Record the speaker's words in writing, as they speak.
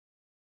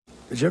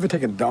Did you ever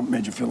take a dump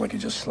made you feel like you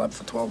just slept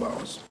for 12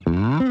 hours?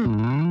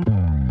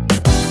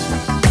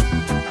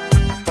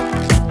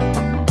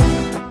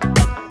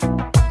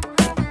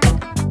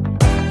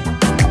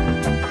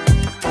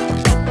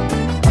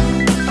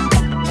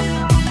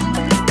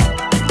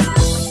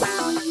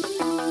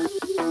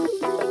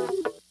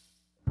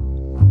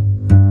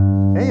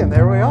 Hey, and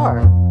there we are.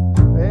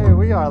 Hey,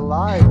 we are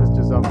live,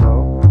 Mr.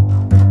 Zumbo.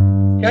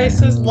 Guy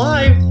says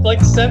live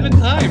like 7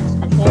 times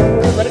before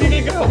we're ready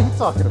to go. What are you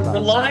talking about? We're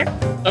live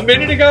a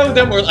minute ago,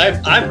 then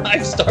I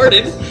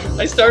started.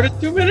 I started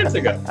 2 minutes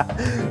ago.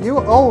 You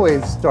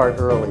always start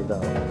early,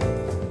 though.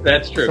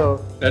 That's true.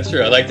 So, That's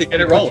true. I like to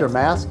get it Put your rolling.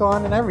 mask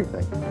on and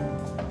everything.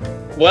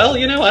 Well,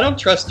 I don't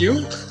trust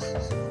you.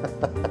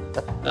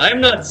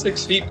 I'm not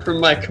 6 feet from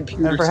my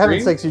computer And for screen.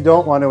 heaven's sakes, you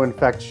don't want to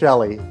infect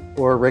Shelley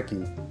or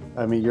Ricky.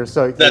 I mean, you're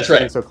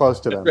sitting so close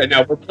to them. Right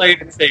now, we're playing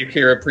it safe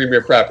here at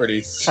Premier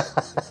Properties.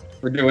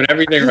 We're doing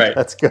everything right.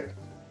 That's good.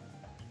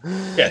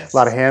 Yes. A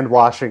lot of hand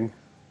washing.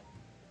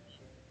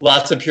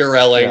 Lots of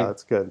Purelling. Yeah,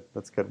 that's good.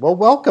 That's good. Well,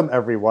 welcome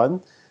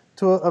everyone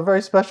to a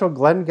very special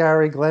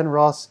Glengarry Glen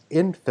Ross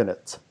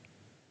Infinite.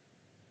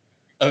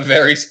 A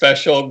very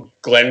special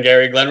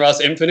Glengarry Glen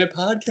Ross Infinite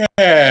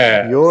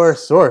podcast. Your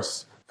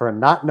source for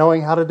not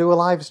knowing how to do a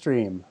live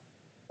stream.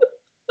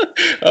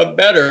 A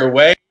better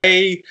way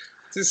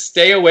to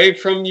stay away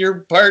from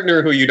your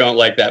partner who you don't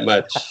like that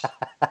much.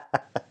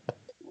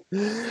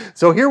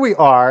 So here we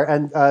are,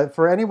 and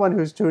for anyone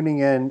who's tuning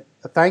in,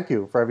 thank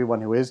you for everyone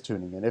who is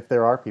tuning in. If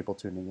there are people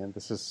tuning in,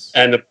 this is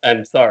And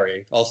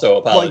sorry, also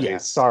apologies. well, yeah,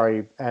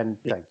 sorry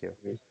and thank you.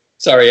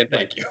 Sorry and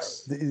thank you.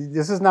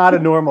 This is not a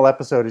normal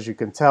episode, as you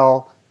can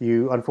tell.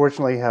 You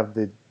unfortunately have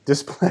the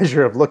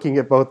displeasure of looking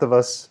at both of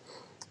us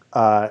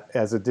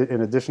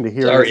in addition to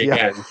hearing. Sorry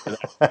us.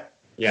 again.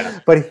 Yeah,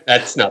 But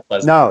that's not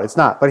pleasant. no, it's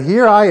not. But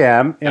here I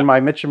am in my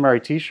Mitch and Murray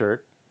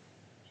T-shirt.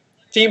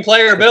 Team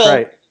player Bill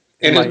Right.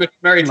 in his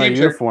Mary my team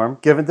shirt. uniform.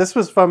 Given this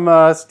was from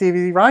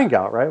Stevie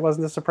Reingout, right?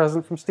 Wasn't this a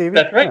present from Stevie?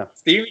 That's right. Yeah,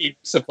 Stevie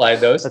supplied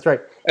those. that's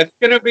right. It's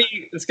gonna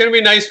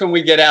be nice when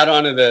we get out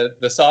onto the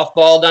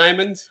softball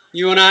diamond,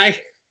 you and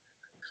I,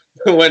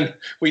 when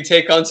we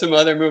take on some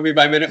other movie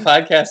by minute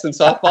podcasts in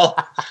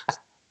softball.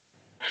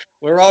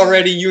 We're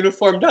already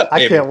uniformed up. I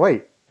Baby. can't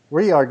wait.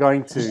 We are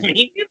going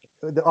to.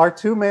 Our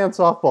two-man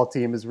softball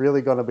team is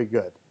really going to be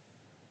good.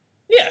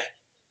 Yeah.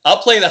 I'll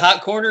play the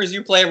hot corners,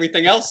 you play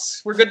everything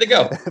else. We're good to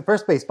go.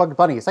 First base, Bugs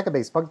Bunny. Second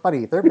base, Bugs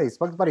Bunny. Third base,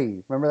 Bugs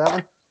Bunny. Remember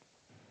that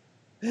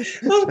one?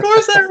 Of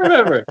course I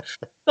remember.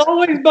 It's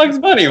always Bugs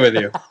Bunny with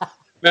you.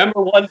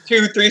 Remember 1,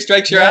 2, 3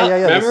 strikes, you're out?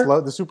 Yeah.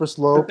 Remember? The super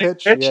slow big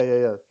pitch. pitch?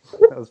 Yeah.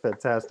 That was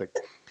fantastic.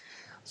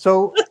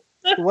 So,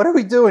 what are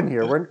we doing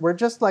here? We're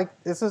just like,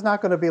 this is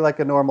not going to be like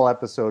a normal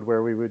episode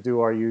where we would do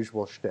our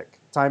usual shtick.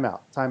 Timeout.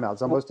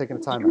 Zumbo's taking a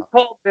You timeout.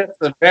 called this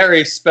a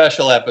very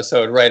special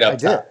episode right up I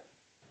did. top.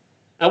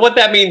 Now, what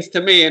that means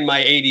to me in my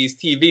 80s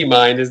TV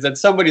mind is that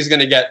somebody's going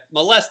to get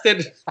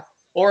molested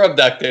or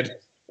abducted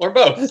or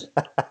both.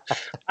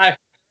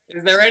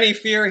 Is there any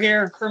fear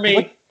here for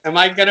me? Am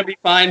I going to be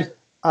fine?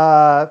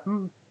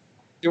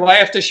 Do I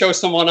have to show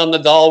someone on the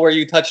doll where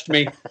you touched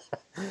me?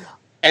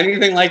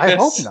 Anything like this? I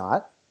hope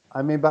not.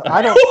 I mean, but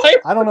I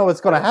don't know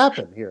what's going to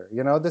happen here.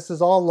 This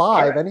is all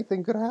live. Right.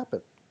 Anything could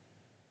happen.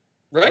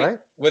 Right?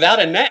 Without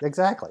a net.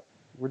 Exactly.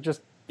 We're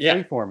just Yeah.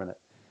 free-forming it.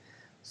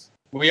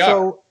 We are.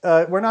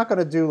 So we're not going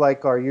to do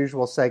like our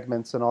usual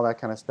segments and all that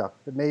kind of stuff.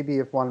 But maybe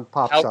if one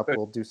pops How up, good.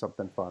 we'll do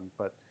something fun.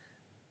 But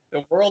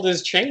The world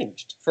has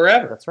changed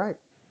forever. that's right.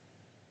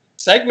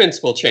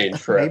 Segments will change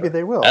forever. Maybe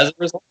they will. As a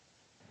result.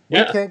 We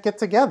Yeah. can't get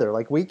together.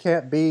 Like, we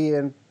can't be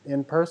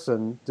in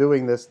person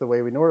doing this the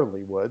way we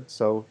normally would.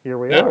 So here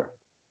we No. are.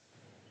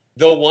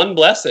 The one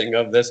blessing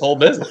of this whole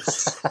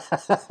business.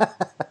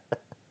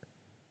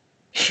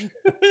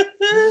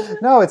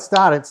 No, it's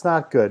not. It's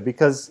not good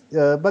because.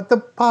 But the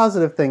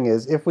positive thing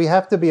is, if we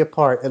have to be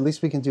apart, at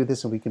least we can do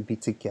this and we can be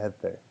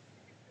together.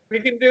 We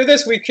can do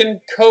this. We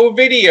can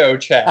co-video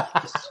chat.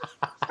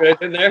 Right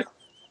in there.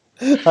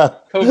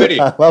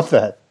 Co-video. I love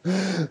that.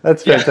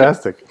 That's Yeah.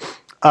 fantastic.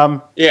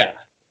 Yeah.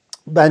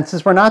 And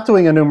since we're not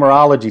doing a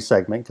numerology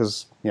segment,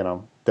 because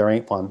there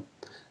ain't one,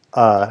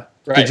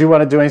 Right. did you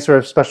want to do any sort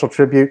of special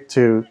tribute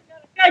to?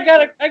 I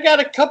got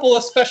a couple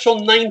of special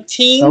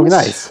 19s. Oh,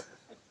 nice.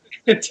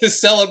 To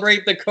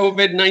celebrate the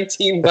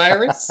COVID-19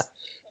 virus.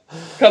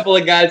 A couple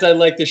of guys I'd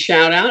like to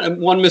shout out.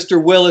 One,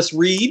 Mr. Willis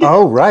Reed,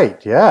 Oh,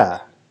 right. Yeah,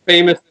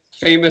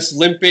 famous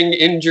limping,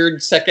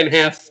 injured second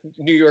half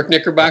New York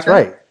Knickerbocker.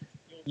 that's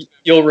right.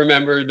 You'll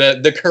remember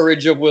the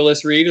courage of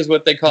Willis Reed is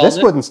what they called This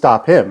it. wouldn't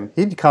stop him.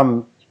 He'd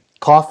come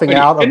coughing Are you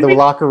out of kidding the me?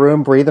 locker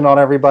room, breathing on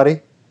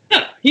everybody.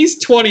 Yeah, he's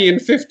 20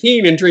 and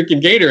 15 and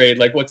drinking Gatorade.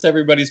 Like, what's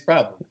everybody's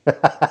problem?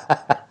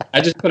 I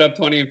just put up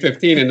 20 and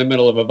 15 in the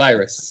middle of a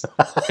virus.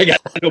 I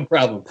got no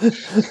problem.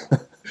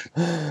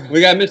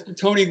 We got Mr.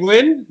 Tony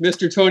Gwynn.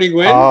 Mr. Tony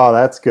Gwynn. Oh,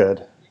 that's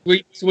good.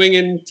 Sweet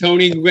swinging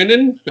Tony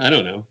Gwynn. I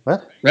don't know.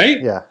 What?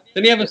 Right? Yeah.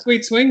 Didn't he have a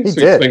sweet swing? He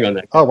Sweet did. swing on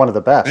that. Oh, one of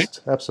the best. Right?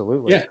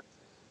 Absolutely. Yeah.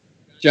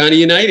 Johnny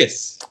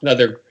Unitas,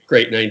 another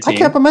great 19. I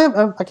can't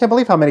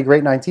believe how many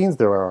great 19s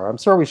there are. I'm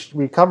sure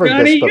we covered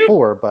Johnny this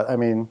before, but I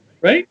mean,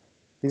 right?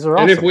 These are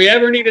awesome. And if we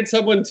ever needed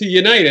someone to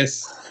unite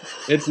us,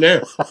 it's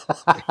now.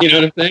 You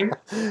know what I'm saying?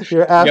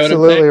 You're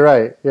absolutely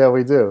right. Yeah,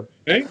 we do.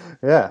 Right?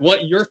 Yeah.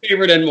 What your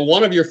favorite and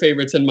one of your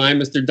favorites and mine,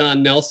 Mr.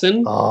 Don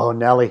Nelson. Oh,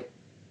 Nelly.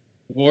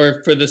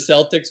 Wore for the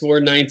Celtics,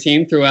 wore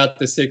 19 throughout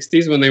the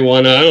 60s when they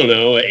won, I don't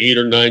know, 8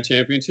 or 9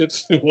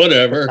 championships,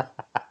 whatever.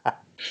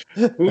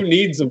 Who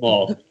needs them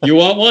all? You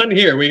want one?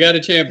 Here, we got a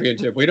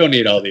championship. We don't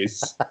need all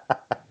these.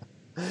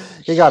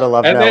 You got to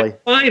love and Nelly. Then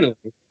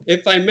finally,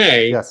 if I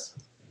may, yes.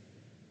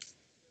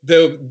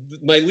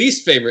 My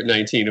least favorite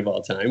 19 of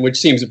all time, which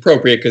seems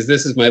appropriate because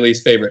this is my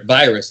least favorite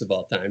virus of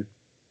all time.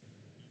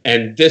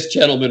 And this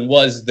gentleman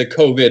was the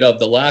COVID of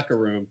the locker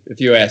room, if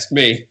you ask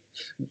me.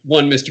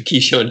 One Mr.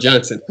 Keyshawn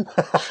Johnson.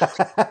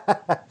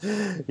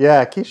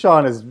 Yeah,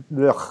 Keyshawn is,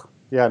 ugh.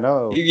 Yeah,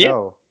 no.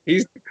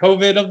 He's the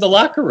COVID of the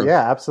locker room.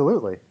 Yeah,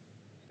 absolutely.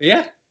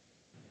 Yeah.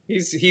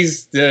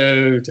 He's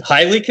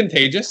highly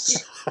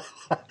contagious.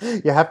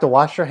 You have to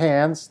wash your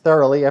hands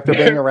thoroughly after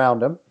being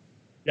around him.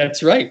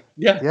 That's right.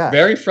 Yeah.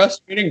 Very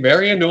frustrating,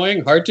 very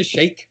annoying, hard to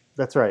shake.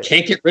 That's right.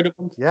 Can't get rid of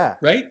him. Yeah.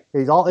 Right?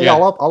 He's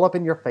all up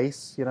in your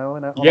face, you know,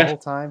 all the whole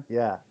time.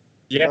 Yeah.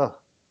 Yeah. Ugh.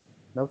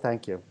 No,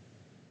 thank you.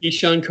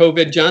 Keyshawn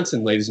COVID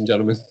Johnson, ladies and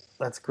gentlemen.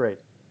 That's great.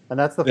 And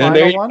that's the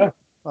final one? Go.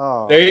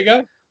 Oh. There you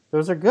go.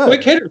 Those are good.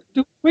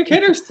 Quick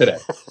hitters today.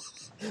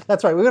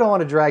 That's right. We don't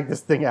want to drag this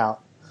thing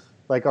out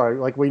like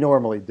we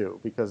normally do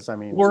because, I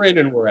mean... We're in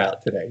and we're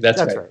out today. That's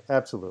right.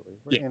 Absolutely.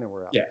 We're in and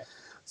we're out. Yeah.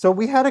 So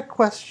we had a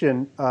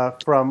question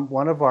from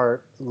one of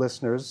our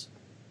listeners,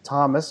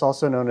 Thomas,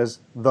 also known as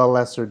The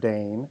Lesser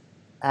Dane.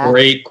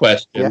 Great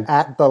question. Yeah,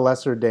 at The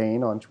Lesser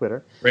Dane on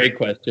Twitter. Great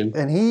question.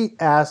 And he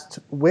asked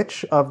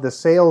which of the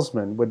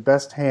salesmen would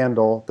best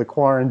handle the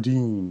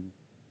quarantine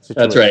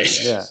situation. That's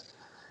right. Yeah.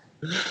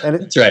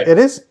 And that's right. It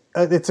is...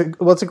 it's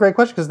a great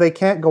question because they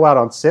can't go out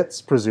on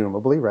sits,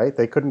 presumably, right?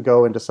 They couldn't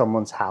go into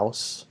someone's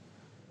house.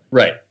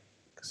 Right.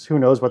 Because who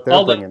knows what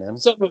they're bringing in.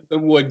 Some of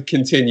them would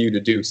continue to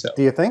do so.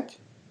 Do you think?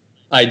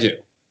 I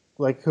do.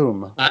 Like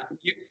whom? I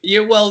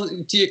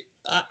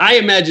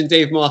imagine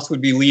Dave Moss would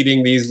be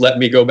leading these let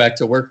me go back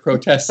to work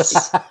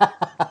protests.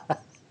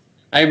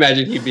 I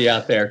imagine he'd be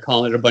out there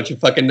calling it a bunch of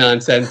fucking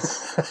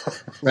nonsense.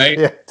 Right?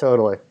 Yeah,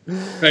 totally.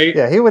 Right?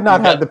 Yeah, he would not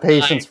have the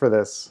patience for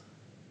this.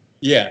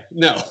 Yeah,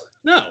 no.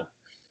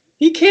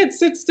 He can't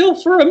sit still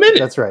for a minute.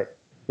 That's right.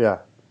 Yeah.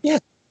 Yeah.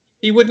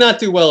 He would not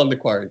do well in the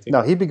quarantine.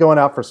 No, he'd be going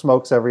out for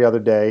smokes every other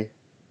day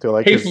to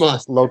like Dave his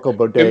Moss, local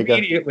bodega.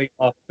 Immediately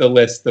off the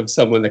list of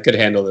someone that could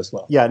handle this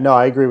well. Yeah, no,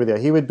 I agree with you.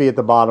 He would be at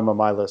the bottom of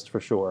my list for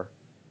sure.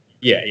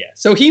 Yeah.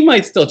 So he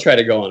might still try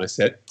to go on a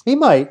sit. He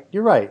might.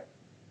 You're right.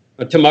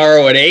 But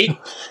tomorrow at 8,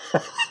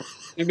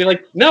 he'd be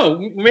like, no,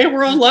 man,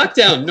 we're on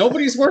lockdown.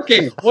 Nobody's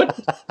working. What?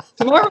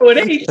 Tomorrow at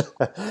 8?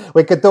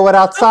 We could do it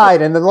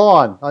outside in the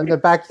lawn, on the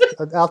back,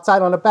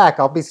 outside on the back.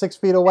 I'll be 6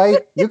 feet away.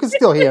 You can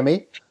still hear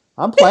me.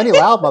 I'm plenty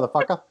loud,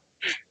 motherfucker.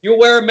 You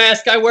wear a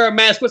mask, I wear a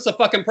mask. What's the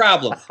fucking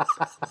problem?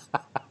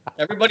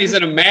 Everybody's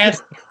in a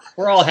mask.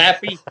 We're all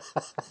happy.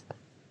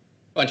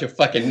 Bunch of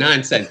fucking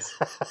nonsense.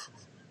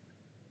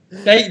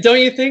 Don't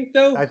you think,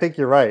 though? I think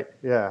you're right.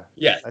 Yeah.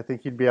 Yes. I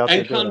think you'd be out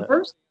there doing And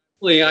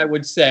conversely, I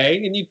would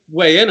say, and you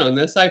weigh in on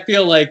this, I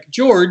feel like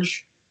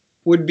George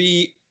would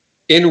be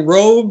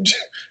enrobed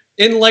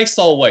in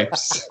Lysol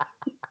wipes.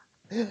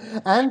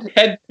 and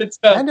head to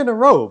toe. And in a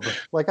robe.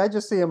 Like I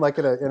just see him like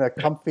in a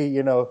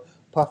comfy,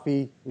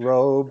 puffy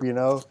robe,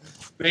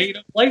 made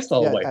of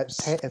Lysol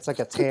wipes. It's like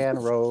a tan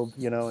robe,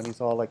 and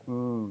he's all like,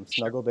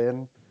 snuggled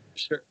in.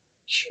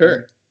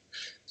 Sure.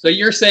 So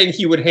you're saying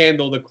he would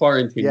handle the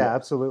quarantine? Yeah,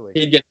 absolutely.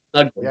 He'd get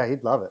snuggly. Yeah,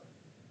 he'd love it.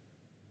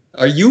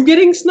 Are you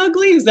getting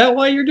snuggly? Is that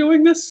why you're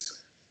doing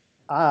this?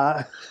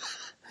 Have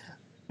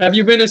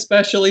you been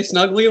especially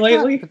snuggly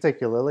lately? Not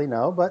particularly,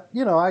 no. But,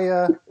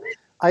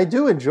 I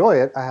do enjoy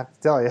it, I have to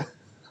tell you.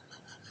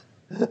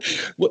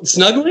 What,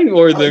 snuggling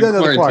or the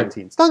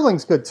quarantine?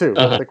 Snuggling's good too.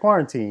 Uh-huh. The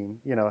quarantine,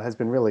 has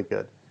been really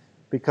good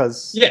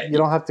because you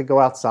don't have to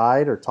go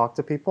outside or talk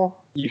to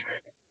people.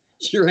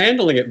 You're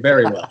handling it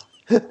very well.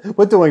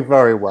 We're doing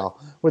very well.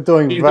 He's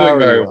doing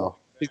very well.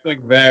 He's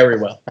doing very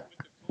well.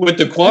 With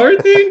the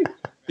quarantine,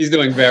 he's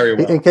doing very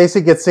well. In case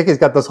he gets sick, he's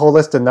got this whole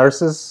list of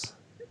nurses.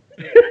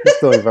 He's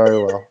doing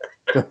very well.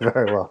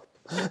 Very well.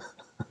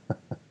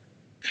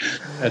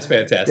 That's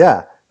fantastic.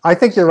 Yeah. I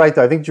think you're right,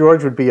 though. I think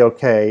George would be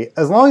okay,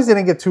 as long as he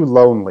didn't get too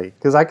lonely,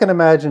 because I can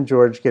imagine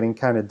George getting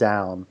kind of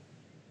down.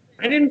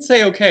 I didn't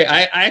say okay.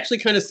 I actually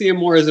kind of see him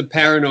more as a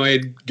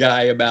paranoid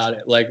guy about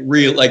it, like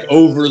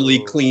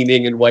overly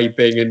cleaning and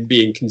wiping and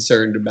being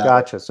concerned about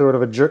Gotcha. Sort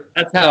of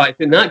That's how I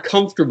feel. Not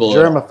comfortable.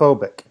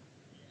 Germophobic.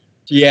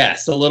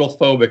 Yes, a little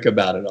phobic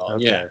about it all.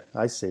 Okay, yeah.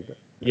 I see that.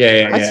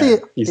 Yeah. I see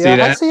it. You see that?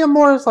 I see him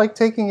more as like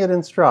taking it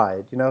in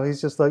stride. He's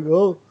just like,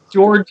 oh. Yeah.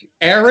 George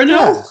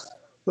Aronow?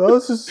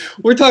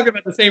 We're talking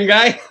about the same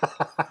guy?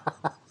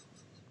 I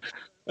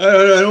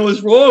don't know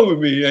what's wrong with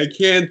me. I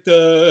can't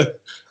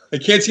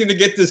seem to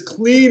get this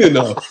clean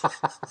enough.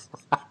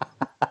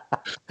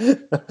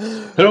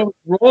 I don't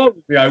wrong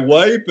with me. I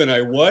wipe and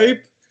I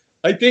wipe.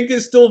 I think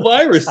it's still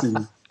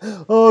virusy.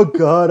 Oh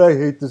God, I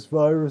hate this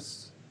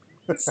virus.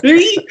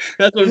 See?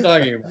 That's what I'm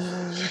talking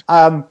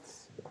about.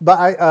 But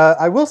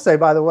I will say,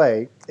 by the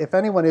way, if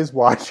anyone is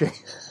watching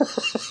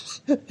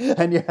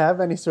and you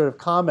have any sort of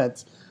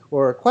comments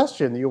or a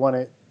question that you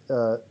want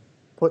to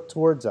put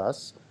towards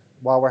us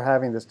while we're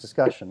having this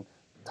discussion,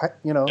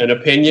 An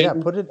opinion? yeah,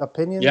 put it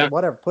opinion, Yeah.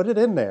 whatever, put it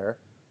in there.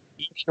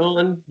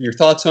 Keyshawn, your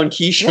thoughts on Yeah,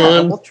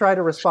 Keyshawn? we'll try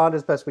to respond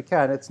as best we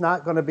can. It's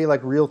not going to be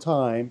like real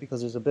time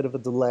because there's a bit of a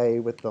delay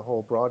with the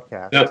whole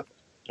broadcast. No,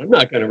 I'm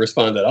not going to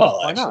respond at all,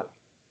 Why actually. not?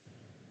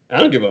 I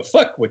don't give a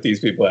fuck what these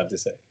people have to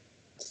say.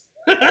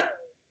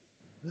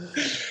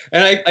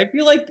 And I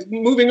feel like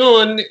moving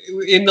on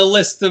in the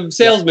list of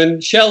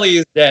salesmen, Shelley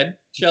is dead.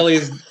 Shelley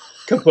is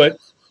kaput.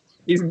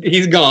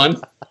 He's gone.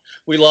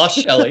 We lost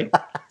Shelley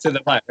to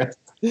the virus.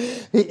 He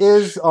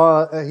is.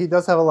 He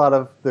does have a lot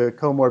of the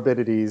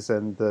comorbidities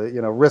and the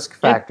risk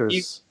factors.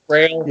 He's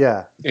frail,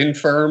 Yeah,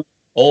 infirm,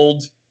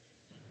 old,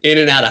 in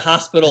and out of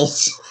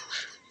hospitals.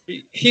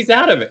 He's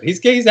out of it.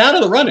 He's out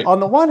of the running. on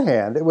the one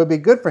hand, it would be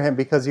good for him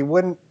because he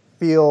wouldn't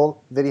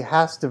feel that he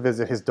has to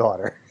visit his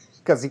daughter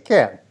because he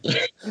can.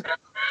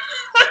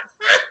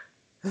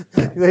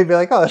 He'd be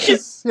like, "Oh, this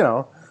is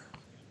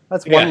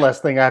that's one Yeah. less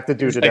thing I have to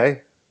do He's like-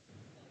 today."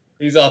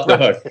 He's off the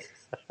hook.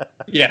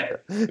 Yeah.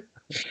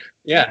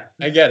 Yeah,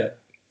 I get it.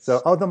 So,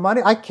 the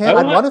money I can't. I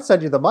I'd want- want to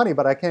send you the money,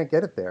 but I can't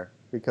get it there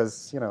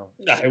because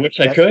I wish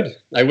I could.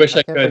 I wish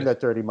I can't bring could. that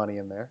dirty money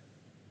in there.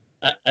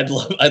 I'd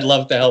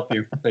love to help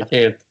you. I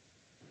can't.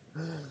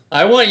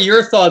 I want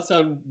your thoughts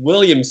on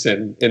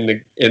Williamson in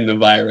the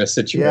virus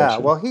situation. Yeah,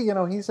 well,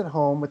 he's at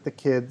home with the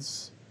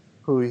kids,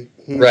 who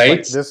he's Right.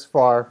 like this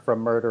far from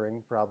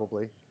murdering,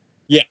 probably,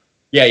 yeah.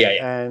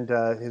 and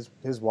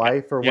his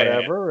wife or Yeah, yeah.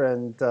 whatever,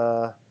 and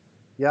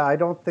I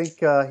don't think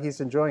he's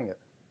enjoying it.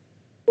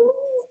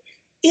 Who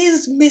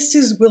is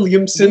Mrs.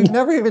 Williamson? We've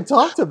never even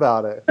talked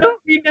about it. No,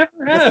 we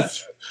never have.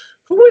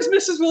 Who is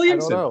Mrs. I don't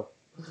Williamson? know.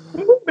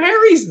 Who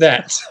marries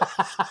that?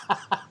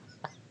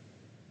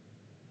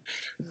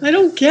 I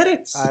don't get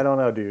it. I don't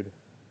know, dude.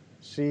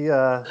 She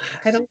I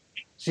don't.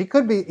 she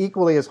could be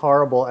equally as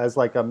horrible as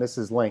like a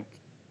Mrs. Link.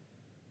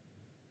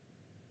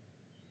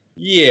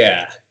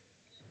 Yeah,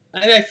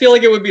 I feel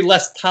like it would be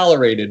less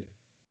tolerated.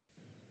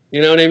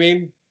 You know what I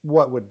mean?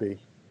 What would be?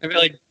 I feel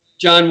like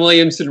John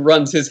Williamson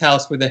runs his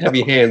house with a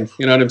heavy hand.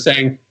 You know what I'm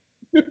saying?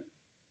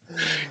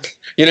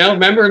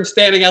 Remember him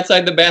standing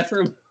outside the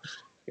bathroom?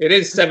 It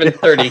is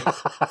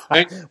 7:30.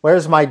 Right?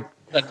 Where's my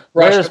Let's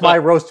brush him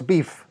up. roast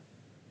beef?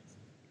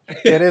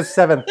 It is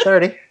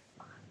 7:30,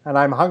 and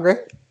I'm hungry.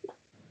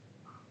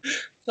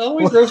 It's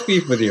always roast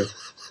beef with you.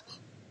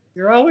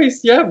 You're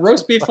always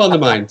roast beef on the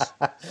mind.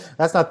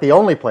 That's not the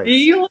only place. You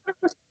eat a lot of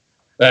roast-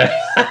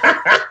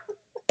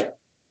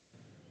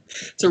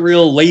 It's a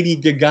real Lady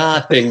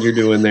Gaga thing you're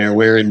doing there,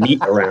 wearing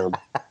meat around.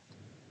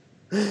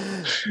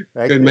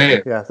 Good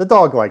man. Yeah, the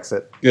dog likes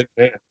it. Good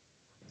man.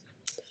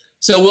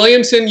 So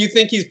Williamson, you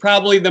think he's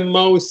probably the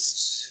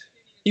most?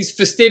 He's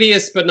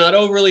fastidious, but not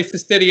overly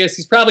fastidious.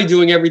 He's probably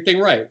doing everything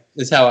right.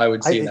 Is how I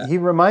would see that. He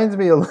reminds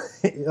me of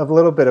a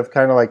little bit of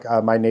kind of like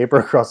my neighbor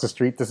across the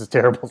street. This is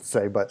terrible to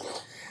say, but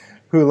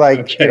who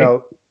Okay.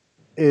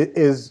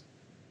 is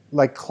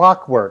like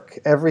clockwork.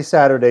 Every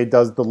Saturday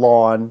does the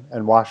lawn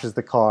and washes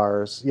the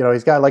cars.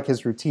 He's got like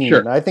his routine. Sure.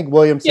 And I think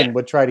Williamson Yeah.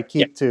 would try to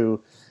keep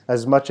to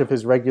as much of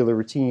his regular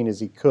routine as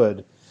he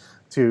could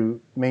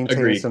to maintain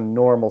Agreed. some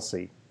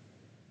normalcy.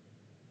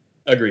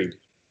 Agreed.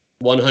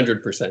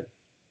 100%.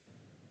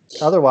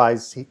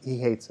 Otherwise, he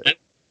hates it.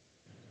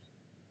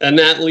 And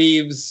that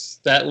leaves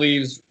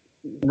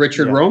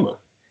Richard Yeah. Roma.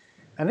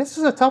 And this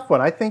is a tough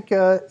one. I think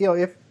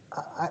if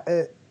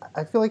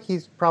I feel like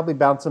he's probably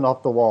bouncing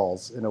off the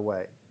walls in a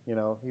way.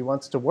 He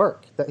wants to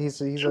work. That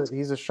he's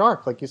a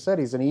shark, like you said.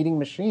 He's an eating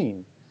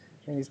machine.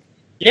 And he's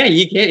Yeah,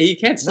 he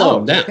can't slow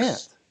him down. he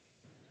can't.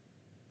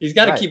 He's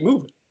got to Right. keep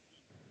moving.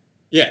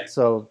 Yeah.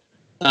 So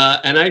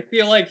And I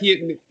feel like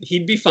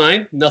he'd be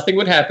fine. Nothing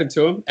would happen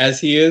to him, as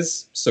he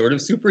is sort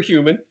of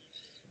superhuman.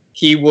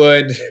 He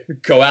would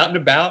go out and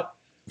about,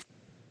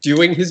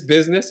 doing his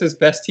business as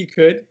best he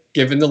could,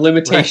 given the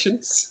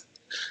limitations.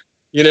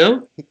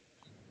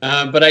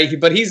 But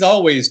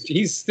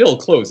he's still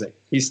closing.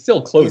 He's still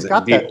he's closing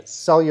got that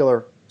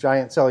deals,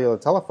 giant cellular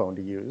telephone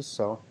to use.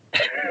 So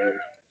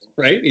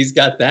right? He's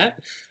got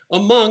that,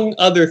 among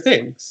other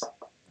things.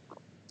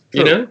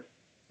 True.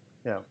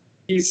 Yeah.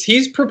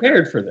 He's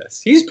prepared for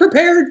this. He's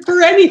prepared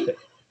for anything.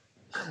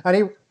 and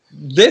he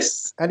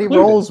This included.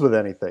 rolls with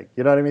anything.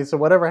 You know what I mean? So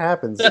whatever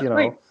happens, That's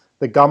right.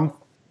 the gum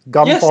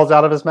Yes. falls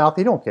out of his mouth.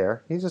 He don't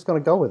care. He's just going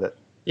to go with it.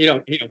 You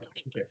don't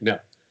care. No.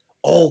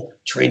 All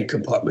train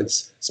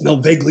compartments smell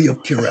vaguely of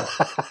Purell.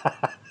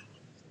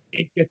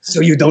 So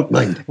you don't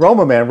mind.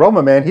 Roma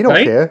man, he don't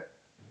Right? care.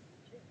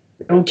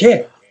 I don't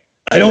care.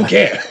 I don't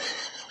care.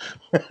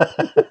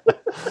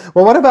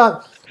 Well, what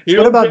about You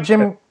what don't about care.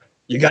 Jim?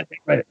 You got that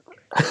right.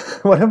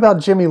 What about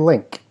Jimmy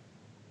Link?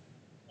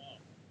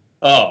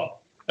 Oh,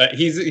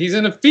 he's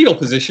in a fetal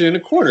position in a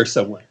corner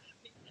somewhere.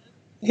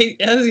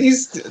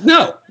 He's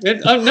no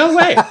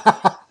way.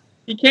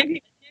 He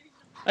can't.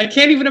 I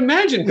can't even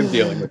imagine him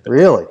dealing with it.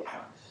 Really?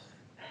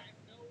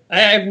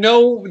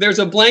 There's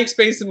a blank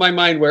space in my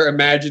mind where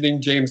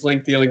imagining James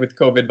Link dealing with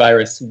COVID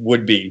virus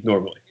would be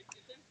normally.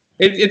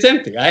 It's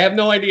empty. I have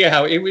no idea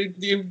how it would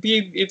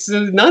be. It's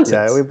nonsense.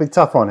 Yeah, it would be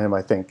tough on him,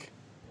 I think.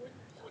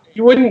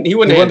 He wouldn't be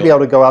able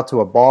to go out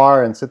to a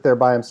bar and sit there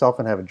by himself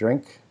and have a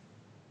drink.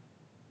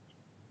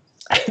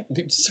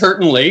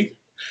 Certainly.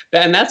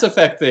 And that's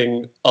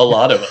affecting a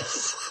lot of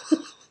us,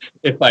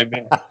 if I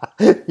may.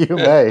 You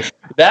may.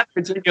 That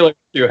particular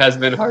issue has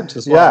been hard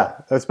to swallow.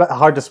 Yeah, it's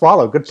hard to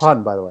swallow. Good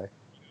pun, by the way.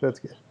 That's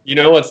good. You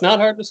know what's not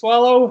hard to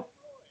swallow?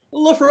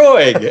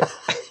 Lefroy.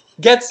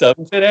 Get some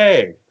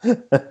today.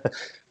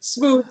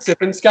 Smooth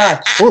sipping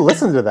scotch. Oh,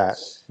 listen to that.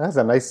 That's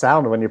a nice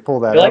sound when you pull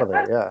that out of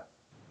there.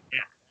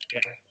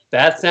 Yeah.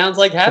 That sounds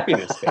like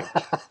happiness.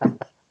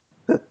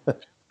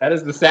 That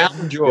is the sound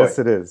of joy. Yes,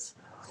 it is.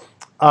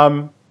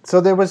 So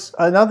there was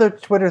another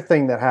Twitter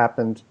thing that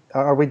happened.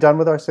 Are we done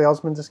with our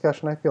salesman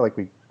discussion? I feel like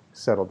we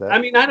settled that. I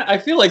mean, I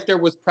feel like there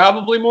was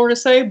probably more to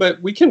say, but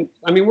we can.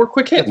 I mean, we're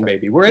quick hitting,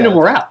 baby. We're in and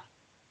we're out.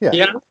 Yeah.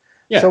 Yeah.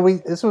 Yeah. So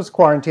this was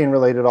quarantine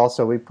related.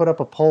 Also, we put up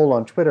a poll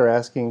on Twitter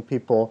asking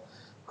people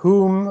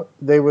whom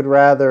they would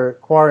rather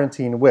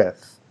quarantine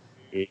with.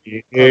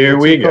 Here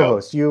we go.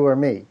 Co-host, you or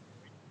me.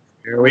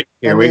 Here we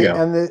go.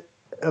 And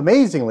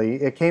amazingly,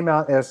 it came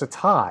out as a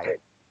tie,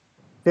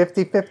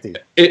 50-50.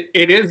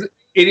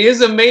 It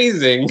is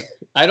amazing.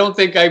 I don't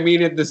think I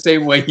mean it the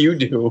same way you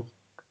do.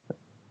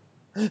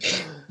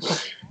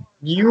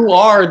 You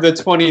are the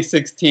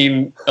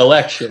 2016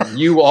 election.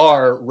 You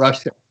are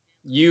Russia.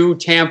 You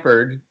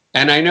tampered,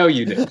 and I know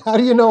you did. How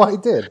do you know I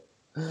did?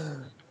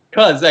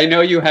 Because I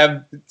know you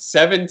have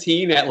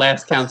 17, at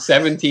last count,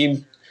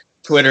 17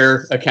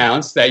 Twitter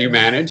accounts that you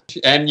manage,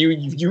 and you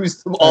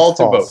used them all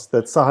to vote.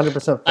 That's 100%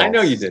 false. I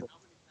know you did.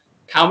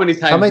 How many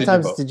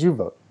times did you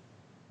vote?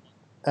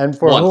 And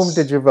for Once. whom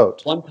did you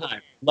vote? One time.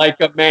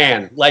 Like a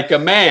man. Like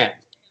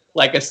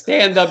a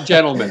stand-up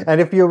gentleman. And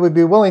if you would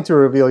be willing to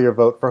reveal your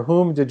vote, for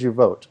whom did you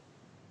vote?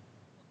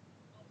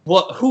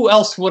 Well, who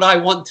else would I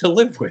want to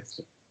live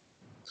with?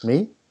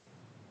 Me?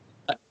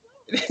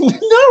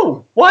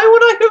 No. Why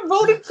would I have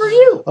voted for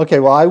you? Okay,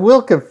 well, I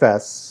will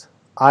confess,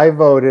 I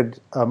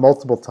voted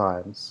multiple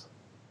times.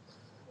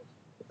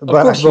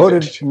 But I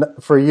voted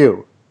for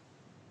you.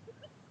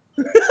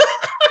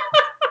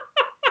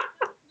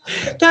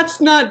 That's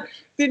not...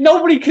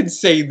 Nobody can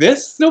say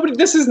this.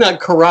 This is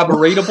not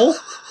corroboratable.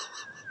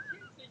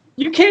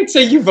 You can't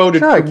say you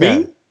voted for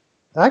me.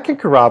 I can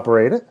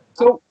corroborate it.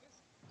 So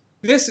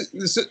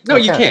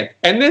you can't.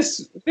 And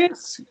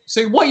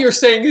so what you're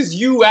saying is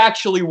you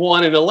actually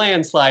won in a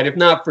landslide. If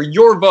not for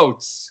your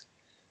votes,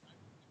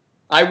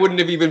 I wouldn't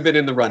have even been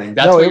in the running.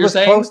 That's what you're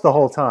saying? No, it was close the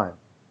whole time.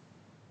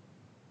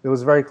 It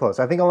was very close.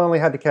 I think I only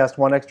had to cast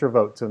one extra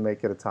vote to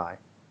make it a tie.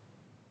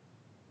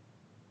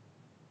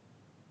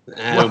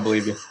 I don't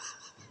believe you.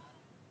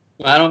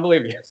 I don't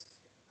believe you.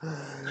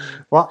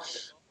 Well,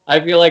 I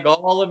feel like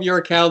all of your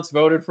accounts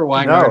voted for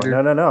Weingarten.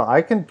 No.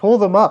 I can pull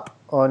them up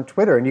on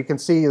Twitter, and you can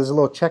see there's a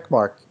little check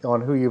mark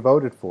on who you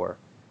voted for,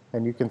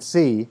 and you can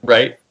see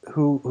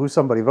who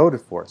somebody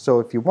voted for. So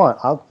if you want,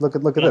 I'll look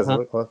at this.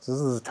 This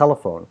is a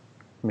telephone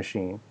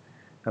machine,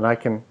 and I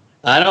can.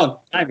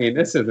 I mean,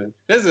 this isn't.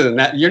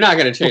 You're not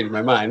going to change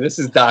my mind. This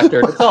is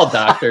doctored. It's all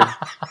doctored.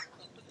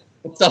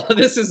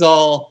 This is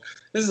all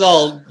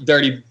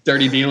dirty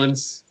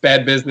dealings,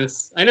 bad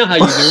business. I know how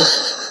you do.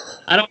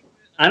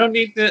 I don't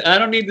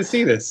need to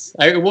see this.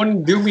 It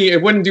wouldn't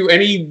do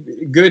any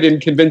good in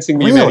convincing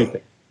me of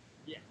anything.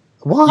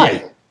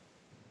 Why?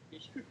 Yeah.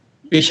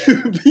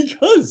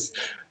 Because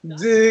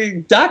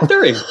the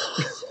doctoring.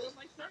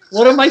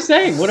 What am I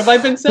saying? What have I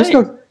been saying?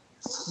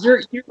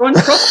 You're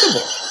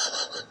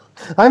untrustable.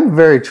 I'm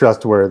very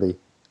trustworthy.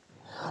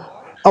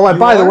 Oh, and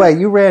by the way,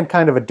 you ran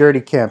kind of a dirty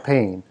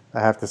campaign,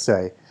 I have to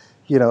say.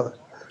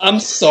 I'm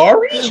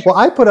sorry? Well,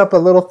 I put up a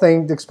little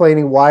thing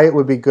explaining why it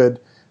would be good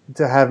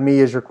to have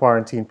me as your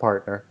quarantine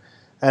partner.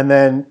 And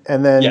then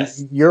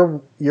yes.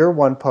 your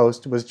one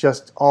post was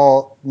just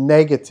all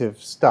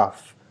negative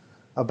stuff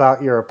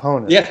about your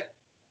opponent. Yeah.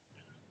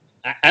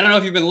 I don't know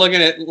if you've been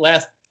looking at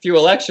last few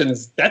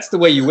elections. That's the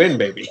way you win,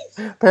 baby.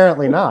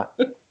 Apparently not.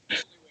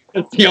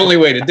 That's the only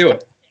way to do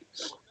it.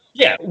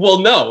 Yeah, well,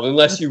 no,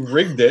 unless you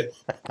rigged it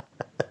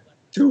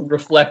to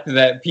reflect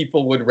that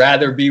people would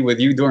rather be with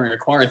you during a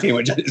quarantine,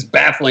 which is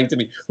baffling to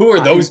me. Who are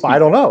those people? I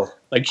don't know.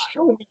 Like,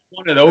 show me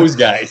one of those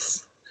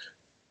guys.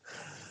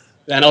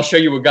 And I'll show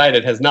you a guy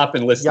that has not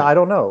been listening. Yeah, I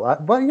don't know.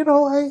 But,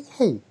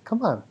 hey,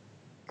 come on.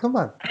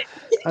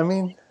 I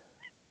mean,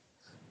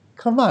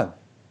 come on.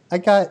 I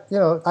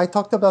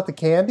talked about the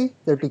candy.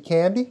 There'd be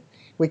candy.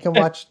 We can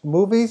watch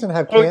movies and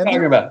have candy. What are you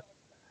talking about?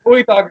 Who are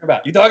you talking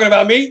about? You talking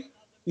about me?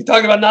 You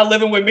talking about not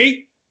living with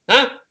me?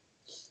 Huh?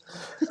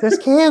 There's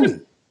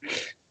candy.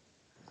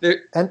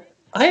 And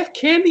I have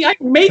candy. I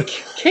make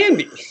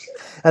candy.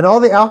 And all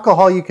the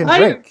alcohol you can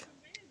drink.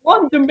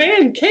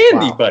 On-demand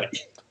candy, buddy.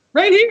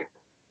 Right here.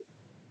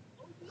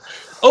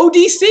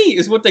 ODC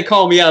is what they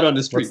call me out on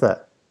the street. What's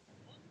that?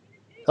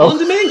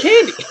 On-demand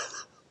candy.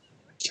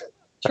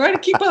 Try to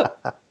keep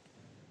up.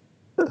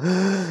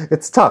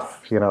 It's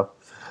tough, you know.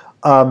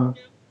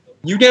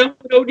 You down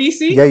with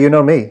ODC? Yeah, you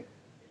know me.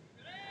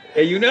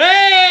 Yeah, you know.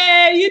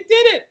 Hey, you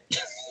did it,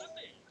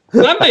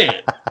 my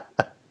man.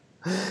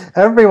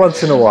 Every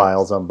once in a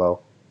while, Zumbo.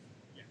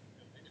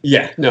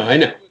 Yeah, no, I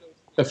know.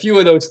 A few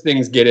of those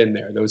things get in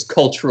there. Those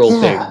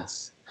cultural Yeah.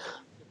 things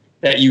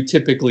that you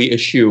typically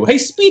eschew. Hey,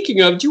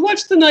 speaking of, did you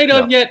watch the night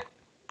of No. yet?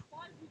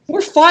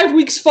 We're 5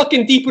 weeks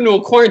fucking deep into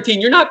a quarantine.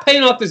 You're not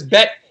paying off this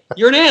bet.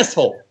 You're an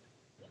asshole.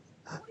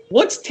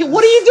 What are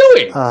you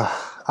doing?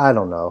 I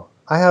don't know.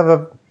 I have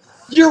a...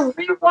 You're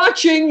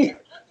rewatching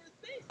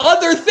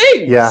other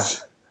things. Yeah.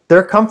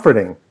 They're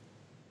comforting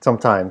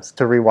sometimes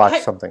to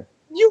rewatch something.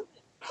 You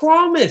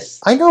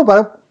promised. I know,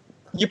 but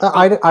You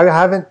I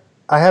haven't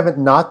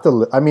not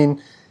I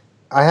mean,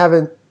 I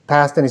haven't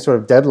passed any sort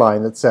of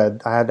deadline that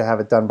said I had to have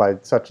it done by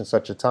such and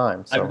such a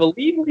time. I So.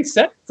 believe we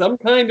set some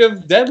kind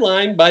of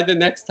deadline by the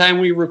next time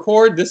we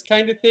record this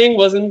kind of thing.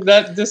 Wasn't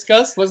that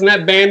discussed? Wasn't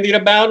that bandied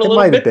about a It little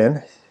might bit? have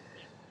been.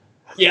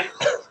 Yeah.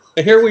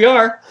 Here we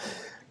are.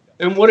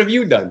 And what have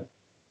you done?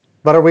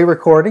 But are we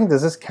recording?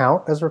 Does this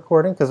count as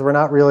recording? Because we're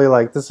not really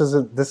like, this is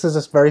a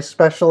very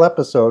special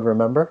episode,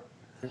 remember?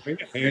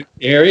 Here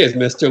he is,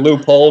 Mr.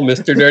 Loophole,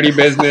 Mr. Dirty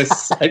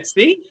Business.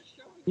 See?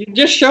 You're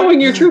just showing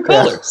your true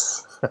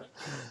colors.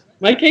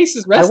 My case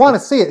is I resting. want to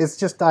see it. It's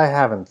just I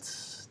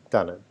haven't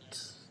done it.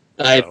 So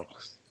All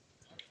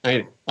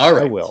right.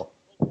 I will.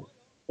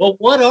 Well,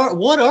 what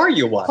are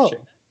you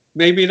watching?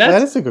 Maybe That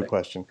that's is a good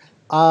question.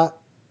 I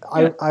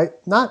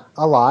not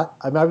a lot.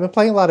 I mean, I've been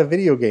playing a lot of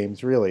video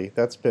games. Really,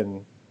 that's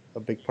been a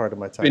big part of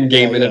my time. Been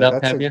gaming it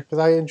up, have you? Because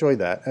I enjoy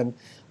that, and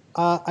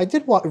I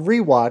did it's a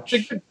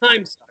rewatch. good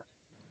time suck.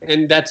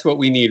 And that's what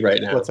we need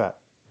right now. What's that?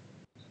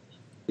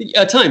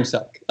 A time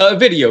suck. A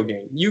video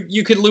game.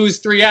 You could lose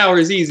 3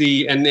 hours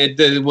easy, and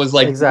it was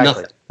like Exactly.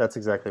 nothing. That's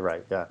exactly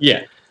right. Yeah.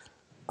 Yeah.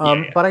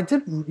 But I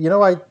did. You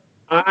know, I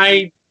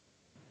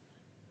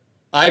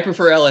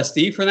prefer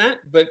LSD for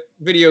that, but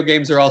video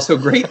games are also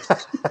great.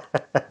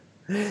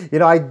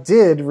 I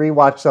did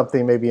rewatch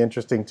something maybe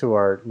interesting to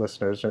our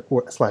listeners or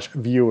 /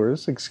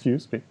 viewers.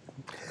 Excuse me.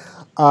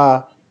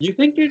 You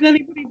think there's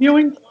anybody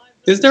viewing?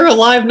 Is there a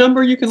live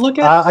number you can look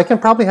at? I can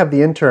probably have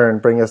the intern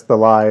bring us the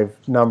live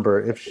number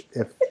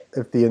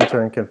if the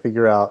intern can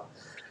figure out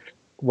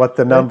what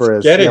the number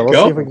is. Get it We'll see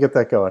going. if we can get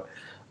that going.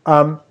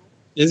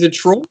 Is it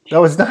Troy?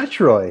 No, it's not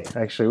Troy.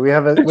 Actually,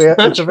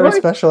 it's a very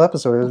special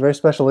episode. There's a very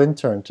special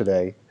intern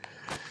today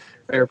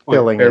Fair point.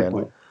 filling Fair in.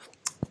 point.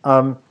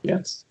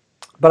 Yes.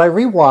 But I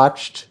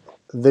rewatched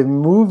the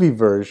movie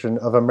version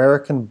of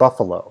American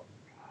Buffalo,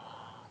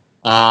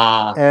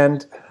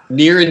 and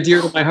Near and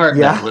dear to my heart.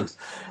 Yeah. That one.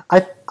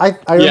 I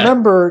Yeah.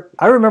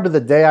 remember the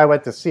day I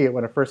went to see it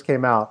when it first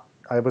came out.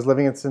 I was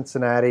living in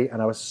Cincinnati,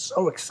 and I was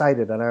so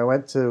excited. And I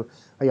went to,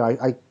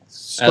 I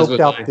scoped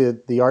out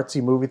the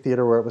artsy movie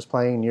theater where it was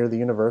playing near the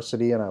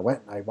university, and I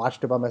went and I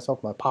watched it by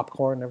myself, my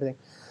popcorn and everything.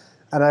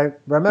 And I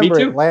remember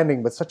too. it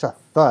landing with such a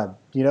thud.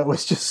 It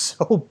was just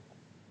so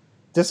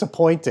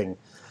disappointing.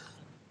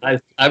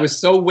 I was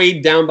so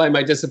weighed down by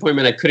my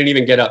disappointment, I couldn't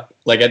even get up.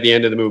 Like at the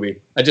end of the movie,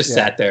 I just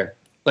sat there.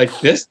 Like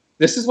this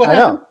is what I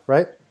happened. know,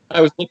 right? I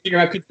was looking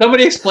around. Could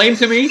somebody explain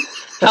to me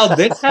how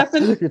this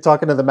happened? You're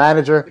talking to the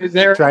manager, Is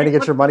there trying to get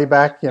anyone- your money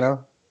back. Can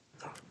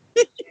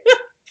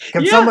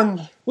Yeah.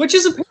 someone? Which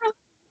is apparently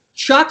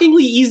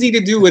shockingly easy to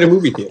do at a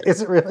movie theater.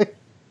 Is it really?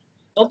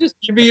 They'll just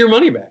give you your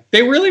money back.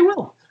 They really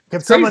will. Can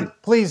It's crazy. someone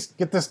please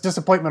get this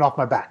disappointment off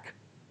my back?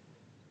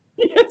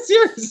 Yeah,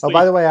 seriously. Oh,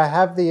 by the way, I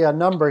have the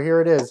number.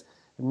 Here it is.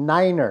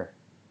 Niner.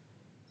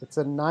 It's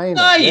a niner.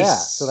 Nice. Yeah,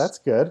 so that's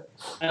good.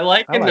 I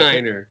like I a like it.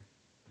 niner.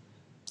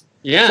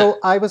 Yeah. So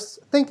I was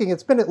thinking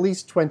it's been at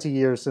least 20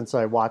 years since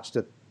I watched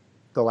it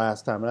the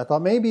last time. And I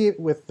thought maybe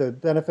with the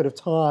benefit of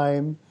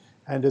time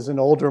and as an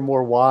older,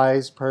 more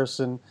wise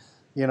person,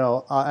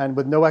 and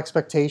with no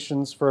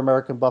expectations for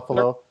American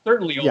Buffalo,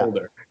 Certainly Yeah.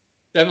 older.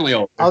 Definitely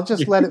older. I'll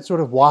just let it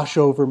sort of wash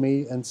over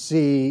me and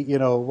see,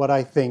 what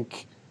I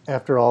think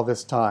after all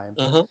this time.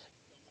 Uh-huh.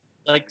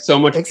 Like so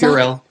much Exactly.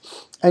 Purell.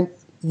 And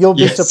you'll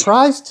be Yes.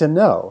 surprised to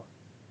know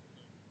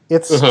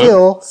it Uh-huh.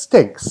 still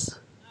stinks.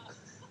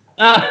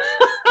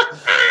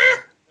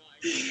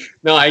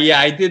 No,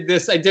 I did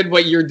this. I did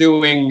what you're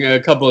doing a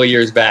couple of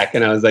years back,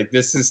 and I was like,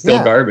 "This is still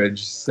Yeah.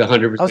 garbage. It's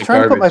 100% I was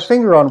trying to put my garbage."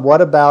 finger on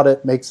what about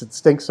it makes it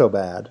stink so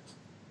bad.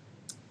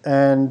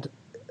 And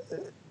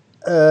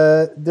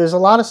there's a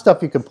lot of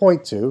stuff you can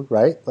point to,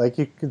 right? Like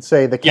you could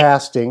say the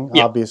casting,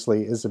 Yeah.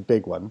 obviously, is a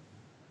big one.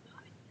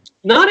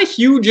 Not a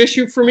huge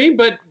issue for me,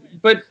 but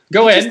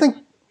go I ahead. just think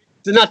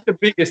It's not the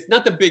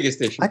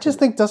biggest issue. I just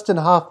think Dustin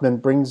Hoffman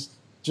brings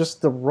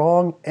just the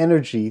wrong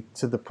energy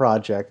to the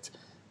project,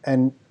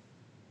 and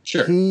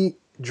Sure. he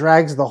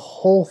drags the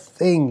whole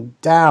thing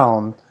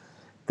down.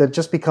 That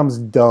just becomes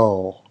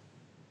dull.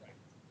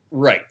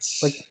 Right.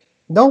 Like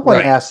no one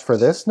Right. asked for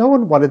this. No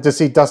one wanted to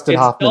see Dustin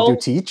It's Hoffman do dull.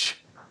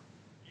 Teach.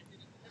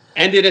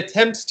 And it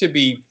attempts to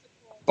be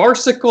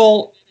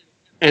farcical,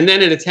 and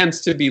then it attempts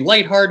to be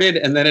lighthearted,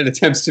 and then it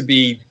attempts to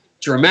be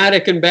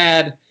dramatic and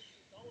bad.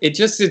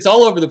 It's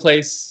all over the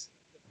place.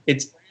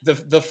 It's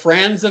the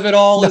Franz of it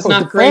all is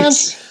not great.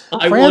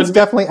 Franz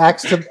definitely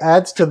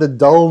adds to the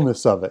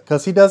dullness of it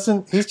because he's just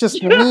he's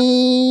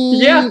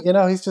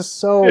just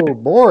so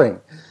boring.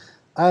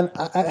 And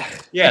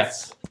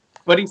yes,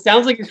 but he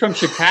sounds like he's from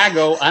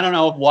Chicago. I don't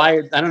know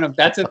why. I don't know if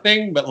that's a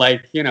thing, but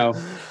like it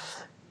just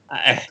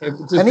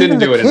and didn't even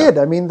do the it kid.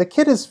 enough. I mean, the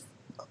kid is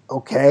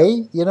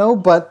okay,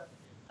 but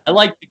I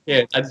like the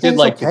kid. I did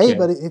like the kid,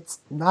 but it's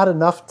not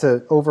enough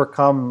to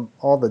overcome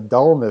all the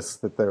dullness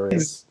that there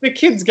is. The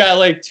kid's got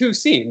like 2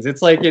 scenes.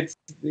 It's like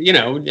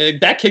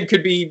that kid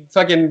could be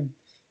fucking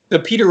the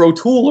Peter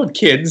O'Toole of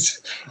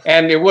kids,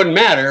 and it wouldn't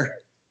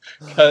matter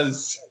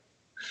because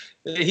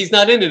he's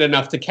not in it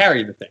enough to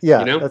carry the thing.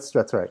 Yeah, that's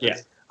right. Yeah.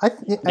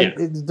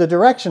 The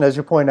direction, as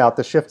you point out,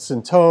 the shifts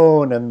in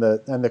tone and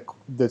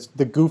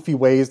the goofy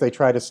ways they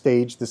try to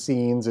stage the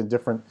scenes in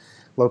different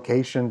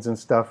locations and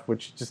stuff,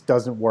 which just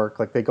doesn't work.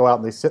 Like they go out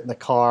and they sit in the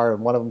car,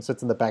 and one of them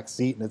sits in the back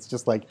seat, and it's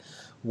just like,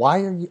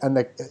 why are you? And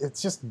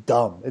it's just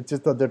dumb. It's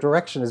just the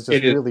direction is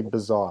just really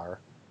bizarre,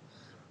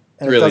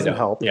 and it doesn't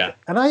help. Yeah,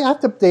 and I have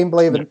to blame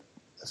David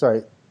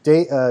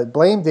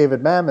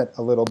Mamet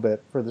a little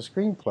bit for the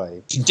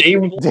screenplay.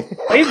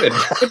 David,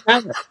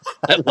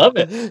 I love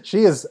it.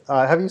 She is.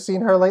 Have you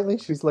seen her lately?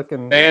 She's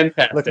looking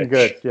fantastic, looking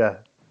good. Yeah.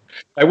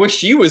 I wish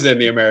she was in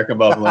the American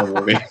Buffalo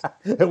movie.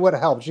 It would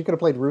have helped. She could have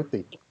played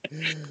Ruthie.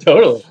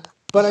 Totally.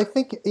 But I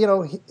think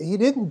he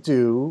didn't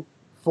do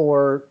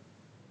for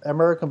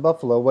American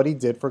Buffalo what he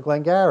did for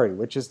Glengarry,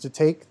 which is to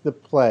take the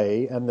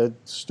play and the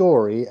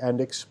story and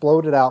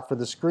explode it out for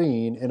the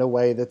screen in a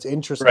way that's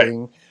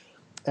interesting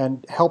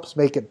and helps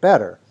make it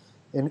better.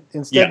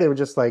 Instead, they were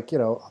just like,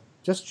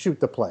 just shoot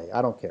the play.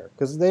 I don't care.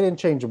 Because they didn't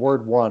change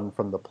word 1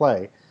 from the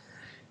play.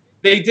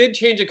 They did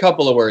change a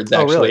couple of words,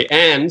 actually. Oh, really?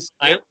 And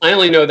I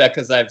only know that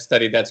because I've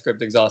studied that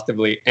script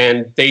exhaustively.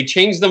 And they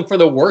changed them for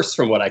the worse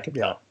from what I could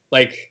tell.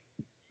 Like,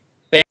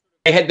 they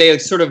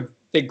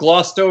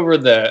glossed over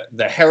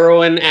the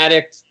heroin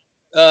addict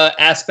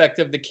aspect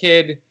of the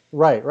kid.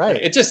 Right.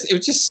 It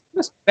was just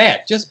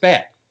bad. Just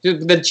bad.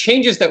 The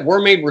changes that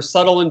were made were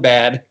subtle and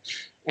bad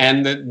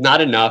and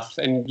not enough.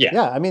 And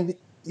I mean,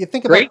 you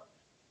think about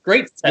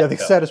great set. Yeah, the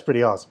set is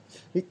pretty awesome.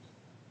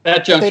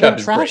 That jump they shot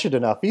didn't trash great. it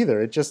enough either.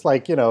 It just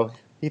like, he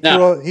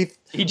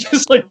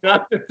just like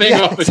knocked the thing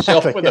off the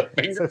shelf with a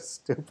finger. So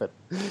stupid.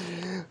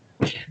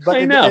 But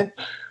I know.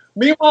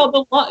 Meanwhile,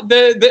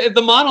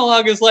 the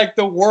monologue is like,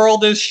 the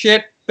world is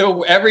shit.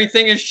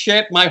 Everything is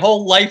shit. My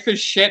whole life is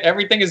shit.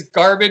 Everything is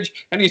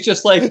garbage. And he's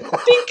just like,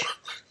 dink,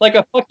 like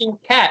a fucking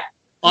cat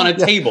on a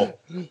table.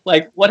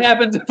 Like, what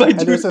happens if I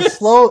do this?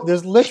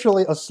 There's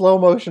literally a slow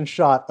motion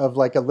shot of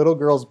like a little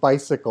girl's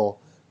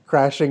bicycle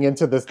crashing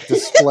into this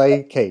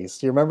display case.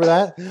 Do you remember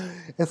that?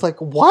 It's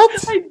like, what?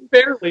 I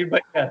barely,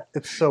 but yeah.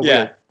 It's so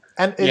weird.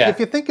 And if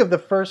you think of the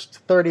first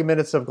 30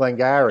 minutes of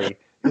Glengarry,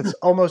 it's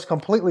almost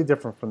completely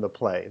different from the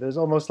play. There's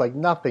almost like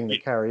nothing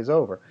that carries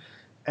over.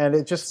 And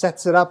it just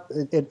sets it up.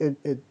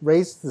 It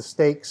raised the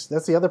stakes.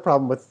 That's the other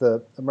problem with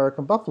the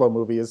American Buffalo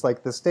movie is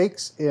like the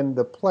stakes in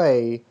the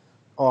play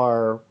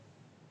are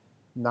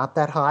not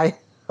that high.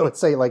 I would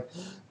say like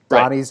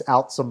Donnie's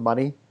out some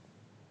money.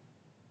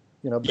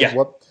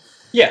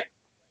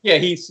 Yeah,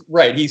 he's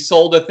right. He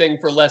sold a thing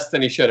for less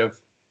than he should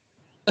have.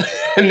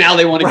 And now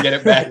they want to get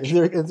it back.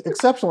 It's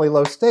exceptionally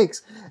low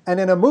stakes. And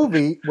in a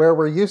movie where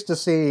we're used to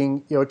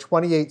seeing,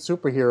 28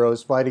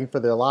 superheroes fighting for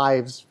their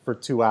lives for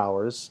 2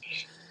 hours,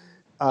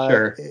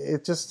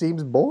 it just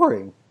seems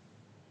boring.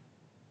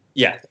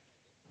 Yeah.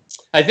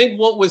 I think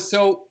what was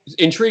so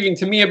intriguing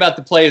to me about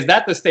the play is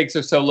that the stakes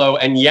are so low,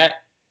 and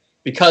yet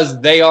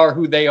because they are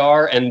who they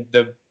are and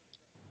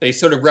they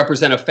sort of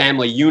represent a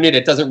family unit,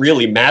 it doesn't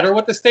really matter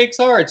what the stakes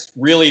are. It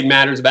really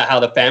matters about how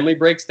the family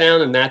breaks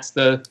down, and that's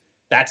the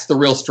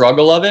real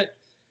struggle of it.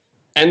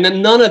 And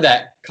then none of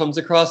that comes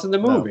across in the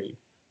movie.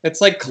 No. It's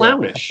like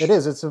clownish. Yeah, it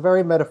is. It's a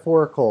very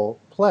metaphorical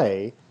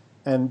play,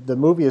 and the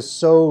movie is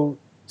so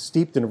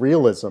steeped in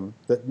realism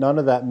that none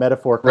of that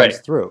metaphor comes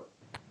through.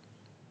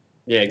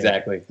 Yeah,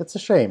 exactly. It's a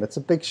shame. It's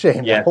a big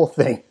shame, the whole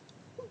thing.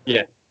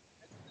 Yeah.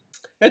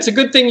 It's a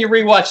good thing you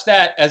rewatched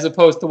that as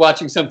opposed to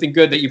watching something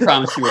good that you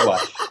promised you would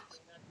watch.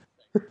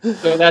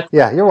 So that's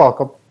you're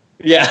welcome.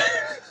 Yeah,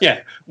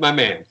 my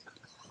man.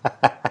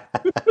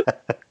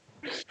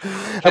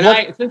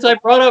 Since I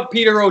brought up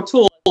Peter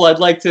O'Toole, I'd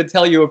like to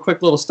tell you a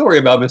quick little story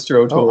about Mr.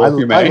 O'Toole, if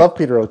you may. I love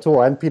Peter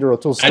O'Toole and Peter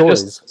O'Toole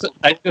stories.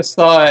 I just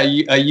saw a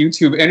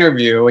YouTube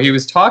interview. He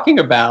was talking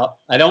about,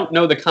 I don't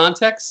know the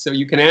context, so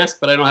you can ask,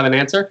 but I don't have an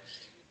answer.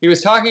 He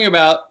was talking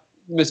about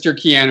Mr.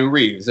 Keanu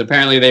Reeves.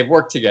 Apparently they've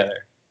worked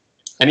together.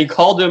 And he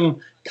called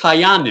him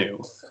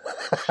Keanu.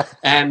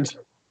 And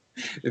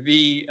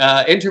the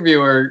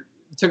interviewer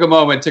took a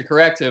moment to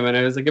correct him, and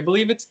I was like, I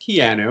believe it's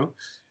Keanu.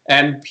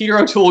 And Peter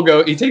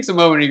O'Toole he takes a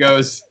moment and he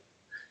goes,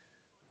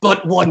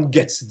 but one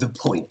gets the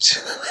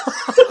point.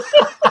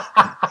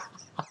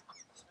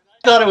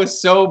 thought it was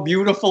so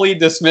beautifully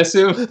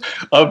dismissive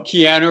of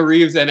Keanu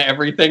Reeves and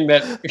everything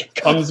that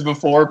comes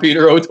before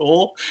Peter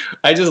O'Toole.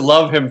 I just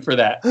love him for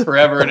that,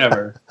 forever and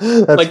ever.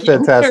 That's like,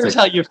 fantastic. Who cares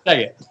how you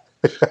say it?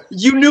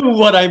 You knew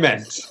what I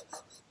meant.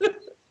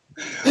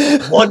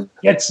 One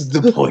gets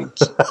the point.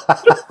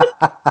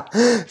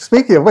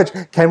 Speaking of which,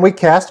 can we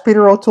cast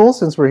Peter O'Toole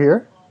since we're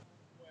here?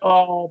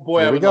 Oh boy,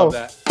 Here I we would go. love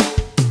that.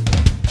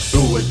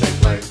 Who would they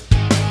play?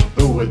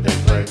 Who would they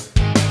play?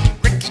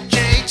 Ricky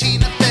Jay,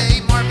 Tina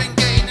Fey, Marvin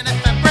Gaye, and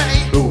FM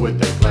Ray. Who would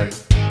they play?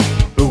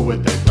 Who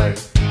would they play?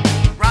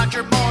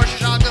 Roger Moore,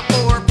 Shah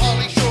Gabor,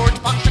 Pauly Shore,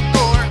 Tupac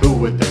Shakur. Who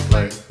would they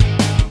play?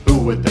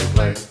 Who would they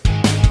play?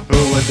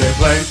 Who would they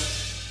play?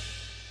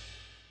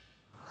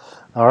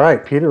 All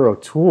right, Peter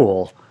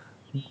O'Toole.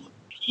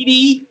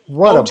 Petey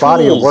What a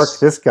body of O'Toole's. work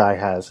this guy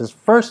has. His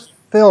first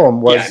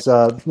film was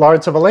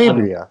Lawrence of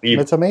Arabia.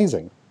 Unbelievable. It's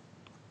amazing.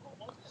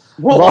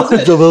 What was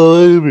Lawrence it? of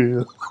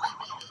Arabia.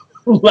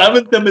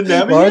 11th of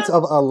Menabia? Lawrence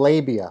of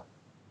Arabia.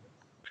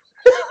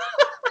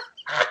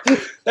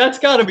 That's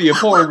got to be a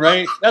porn,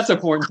 right? That's a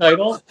porn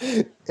title.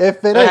 If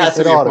it That ain't, has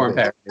to it be a ought porn to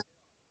be. parody.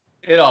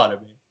 It ought to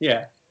be,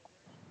 yeah.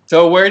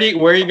 So where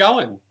are you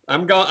going?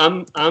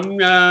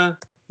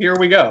 Here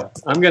we go.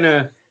 I'm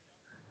gonna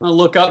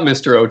look up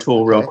Mr.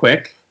 O'Toole real Okay.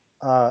 quick.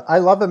 I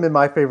love him in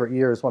My Favorite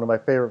Year is one of my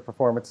favorite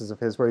performances of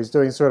his, where he's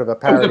doing sort of a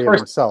parody of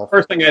himself.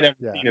 First thing I'd ever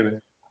Yeah. seen him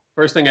in.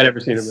 First thing I'd ever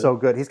seen him He's in. so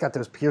good. He's got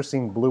those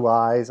piercing blue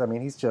eyes. I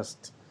mean, he's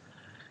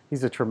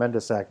a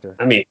tremendous actor.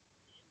 I mean,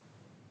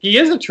 he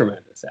is a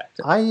tremendous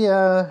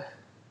actor.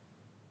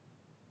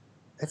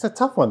 It's a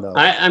tough one though.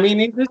 I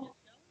mean,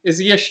 is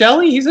he a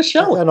Shelley? He's a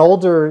Shelley. An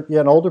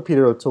older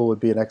Peter O'Toole would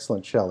be an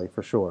excellent Shelley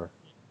for sure.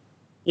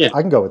 Yeah.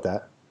 I can go with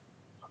that.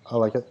 I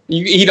like it.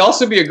 He'd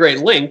also be a great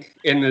Link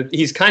in that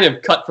he's kind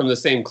of cut from the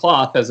same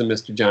cloth as a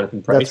Mr.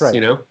 Jonathan Pryce. That's right.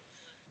 You know,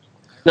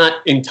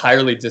 not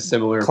entirely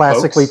dissimilar.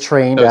 Classically folks,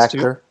 trained those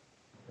actor.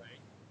 two.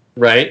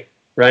 Right.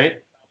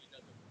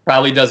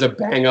 Probably does a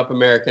bang-up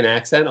American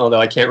accent, although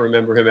I can't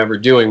remember him ever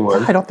doing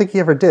one. I don't think he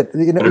ever did.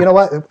 You know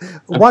what?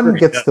 One sure he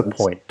gets the does.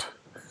 point.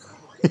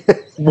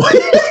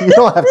 You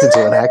don't have to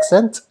do an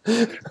accent.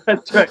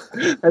 That's right.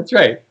 That's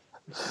right.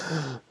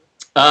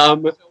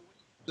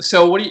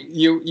 So what do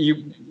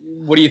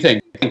you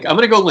think? I'm going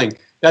to go Link.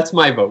 That's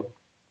my vote.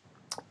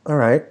 All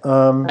right.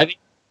 I think he'd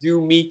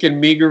do Meek and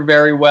Meager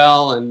very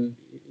well, and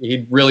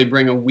he'd really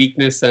bring a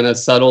weakness and a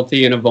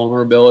subtlety and a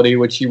vulnerability,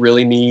 which you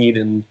really need.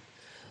 And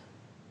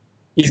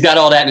he's got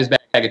all that in his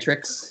bag of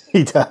tricks.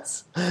 He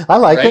does. I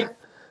like Right? it.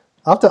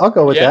 I'll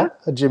go with Yeah? that.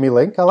 A Jimmy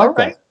Link. I like All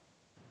right. that.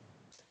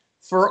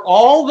 For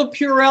all the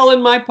Purell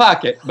in my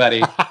pocket,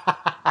 buddy,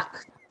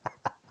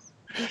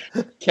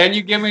 can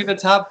you give me the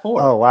top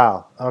four? Oh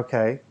wow.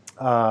 Okay.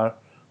 Well,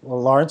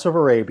 Lawrence of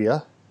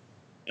Arabia.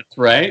 That's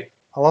right.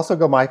 I'll also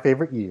go My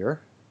Favorite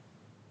Year.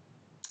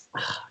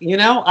 You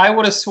know, I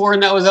would have sworn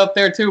that was up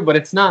there too, but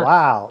it's not.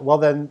 Wow. Well,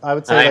 then I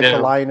would say I like The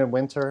know. Lion in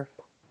Winter.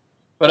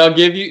 But I'll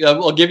give you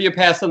a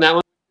pass on that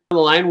one. The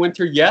Lion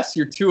Winter, yes,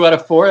 you're 2 out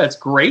of 4. That's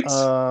great.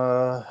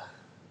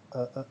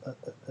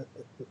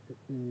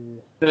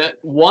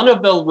 One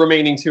of the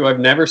remaining 2 I've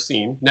never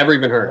seen, never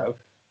even heard of.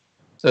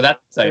 So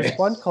that's exciting. There's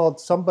one called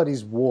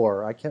Somebody's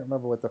War. I can't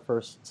remember what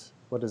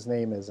his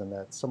name is in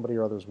that. Somebody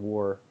or other's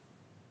war.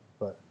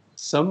 But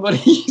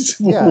Somebody's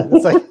yeah,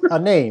 it's like a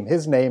name,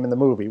 his name in the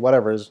movie,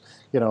 whatever is,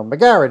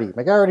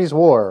 McGarrity's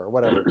War or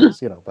whatever it is,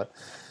 but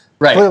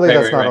right. clearly right,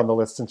 that's right, not right. on the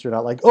list since you're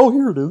not like, oh,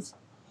 here it is.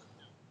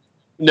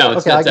 No,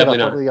 it's Okay, I not, get up. definitely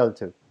What are not. the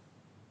other 2?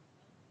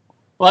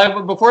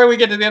 Well, before we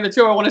get to the other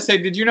 2, I want to say,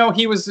 did you know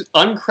he was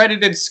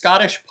uncredited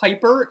Scottish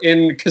Piper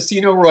in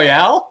Casino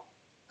Royale?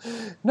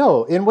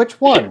 No, in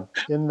which one?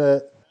 In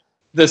the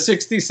The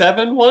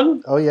 67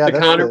 one? oh yeah, The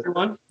that's Connery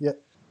one? yeah.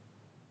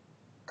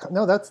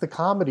 No, that's the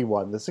comedy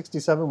one. The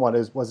 67 one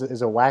is a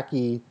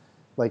wacky,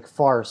 like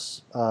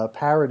farce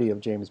parody of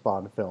James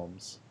Bond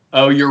films.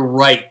 Oh, you're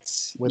right.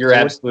 With You're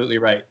absolutely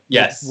right.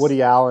 Yes. With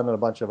Woody Allen and a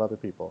bunch of other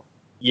people.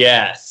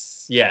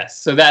 Yes.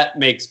 So that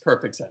makes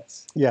perfect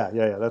sense. Yeah,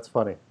 that's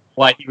funny.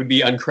 Why he would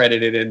be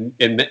uncredited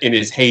in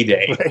his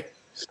heyday.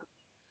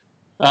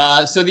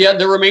 Right. So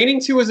the remaining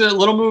 2 was a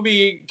little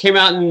movie came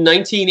out in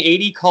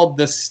 1980 called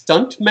The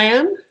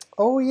Stuntman,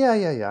 Oh yeah,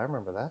 I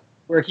remember that.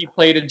 where he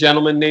played a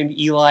gentleman named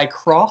Eli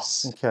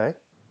Cross. Okay.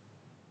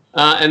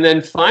 And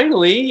then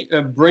finally,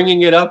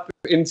 bringing it up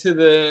into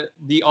the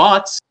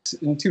aughts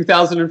in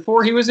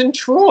 2004, he was in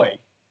Troy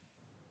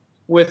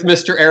with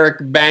Mr. Eric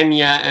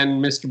Banya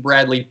and Mr.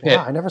 Bradley Pitt.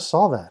 Wow, I never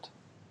saw that.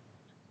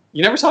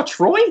 You never saw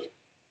Troy?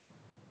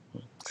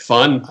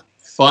 Fun.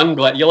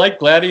 You like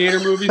gladiator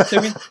movies,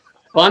 Timmy?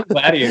 Fun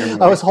gladiator movies.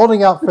 I was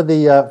holding out for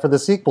the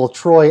sequel,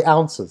 Troy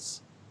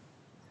Ounces.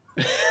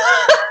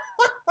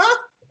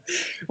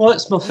 Well,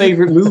 it's my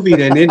favorite movie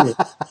then, isn't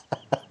it?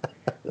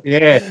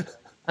 Yeah,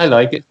 I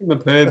like it. It's in my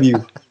purview,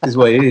 is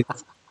what it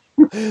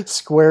is.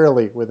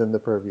 Squarely within the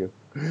purview.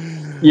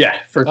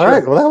 Yeah, for All sure.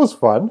 right, well that was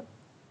fun.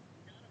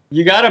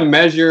 You got to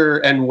measure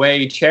and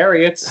weigh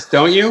chariots,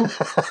 don't you?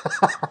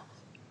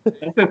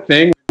 That's the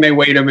thing. They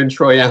weighed them in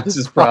Troy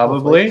ounces,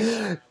 probably.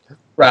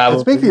 And Probably.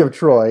 speaking of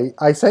Troy,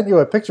 I sent you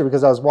a picture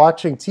because I was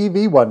watching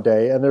TV one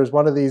day, and there's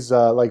one of these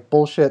like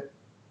bullshit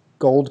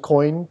gold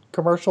coin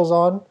commercials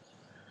on.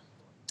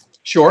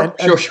 Sure.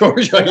 And Sure. up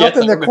Yes, in I the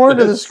remember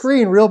corner of the this.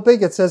 screen, real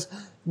big, it says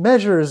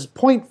measures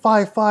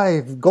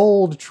 0.55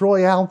 gold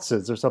Troy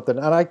ounces or something.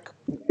 And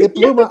it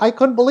blew my. I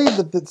couldn't believe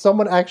that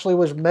someone actually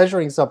was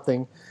measuring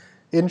something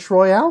in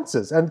Troy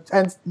ounces and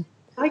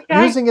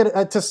Okay. using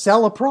it to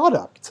sell a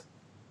product.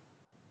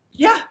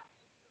 Yeah.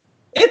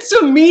 It's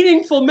a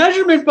meaningful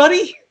measurement,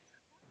 buddy.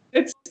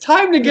 It's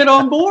time to get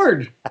on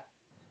board.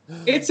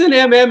 It's an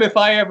MM if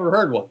I ever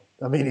heard one.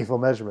 A meaningful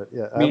measurement.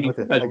 Yeah, I'm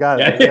Meaningful with it. I got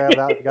it. measurement.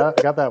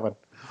 I got that one.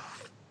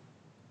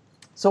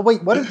 So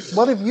wait, what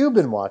have you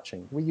been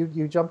watching? Well,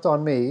 you jumped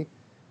on me.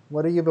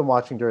 What have you been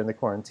watching during the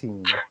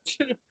quarantine?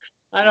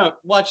 I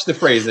don't watch the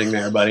phrasing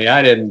there, buddy.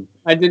 I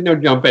did no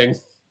jumping.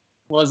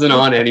 Wasn't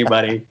on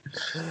anybody.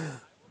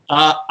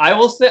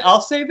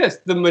 I'll say this.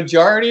 The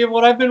majority of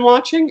what I've been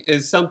watching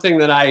is something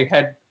that I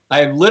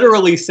have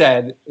literally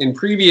said in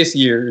previous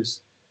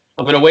years.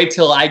 I'm going to wait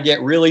till I get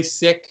really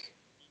sick.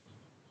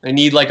 I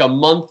need like a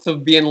month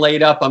of being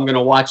laid up. I'm going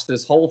to watch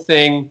this whole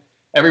thing.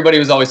 Everybody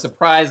was always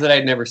surprised that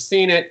I'd never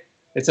seen it.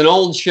 It's an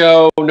old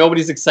show.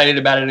 Nobody's excited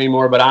about it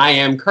anymore, but I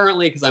am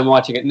currently because I'm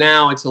watching it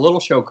now. It's a little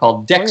show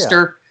called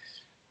Dexter,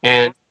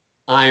 and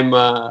I'm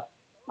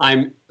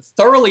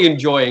thoroughly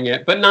enjoying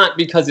it, but not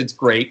because it's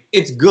great.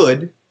 It's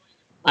good.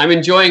 I'm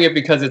enjoying it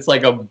because it's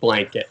like a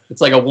blanket. It's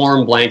like a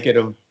warm blanket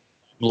of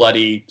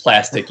bloody,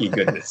 plasticky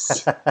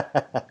goodness.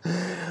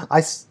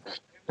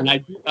 And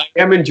I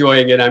am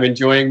enjoying it. I'm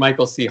enjoying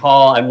Michael C.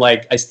 Hall.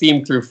 I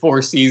steamed through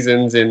 4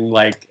 seasons in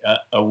like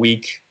a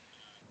week.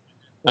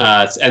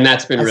 And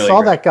that's been really I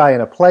saw great. that guy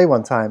in a play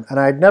one time, and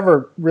I'd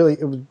never really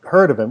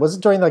heard of him. It was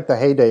during like the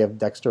heyday of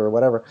Dexter or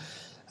whatever.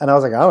 And I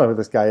was like, I don't know who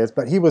this guy is,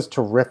 but he was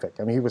terrific.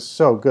 I mean, he was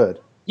so good.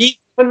 He's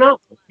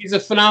phenomenal. He's a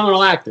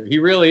phenomenal actor. He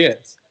really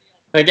is.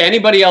 Like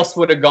anybody else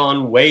would have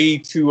gone way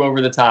too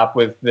over the top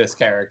with this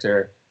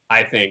character,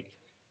 I think.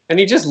 And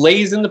he just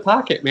lays in the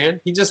pocket, man.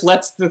 He just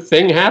lets the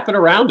thing happen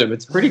around him.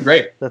 It's pretty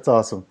great. That's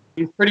awesome.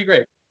 He's pretty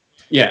great.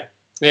 Yeah.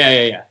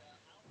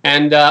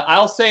 And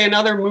I'll say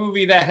another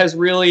movie that has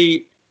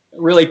really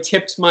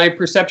tipped my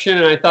perception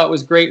and I thought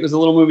was great was a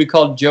little movie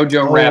called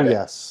Jojo Rabbit. Oh,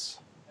 yes.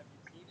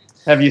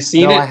 Have you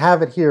seen No, it? I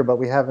have it here, but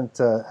we haven't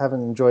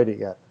enjoyed it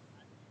yet.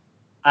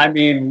 I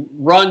mean,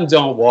 run,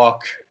 don't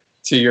walk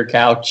to your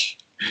couch.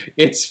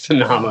 It's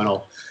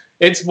phenomenal.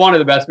 It's one of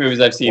the best movies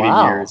I've seen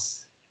Wow. in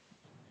years.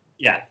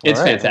 Yeah, it's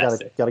All right,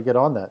 fantastic. Got to get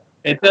on that.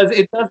 It does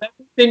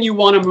everything you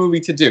want a movie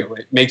to do.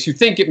 It makes you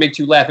think, it makes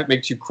you laugh, it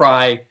makes you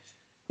cry.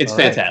 It's All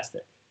right.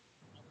 fantastic.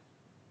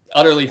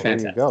 Utterly Well, there you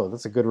fantastic. go.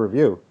 That's a good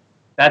review.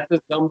 That's a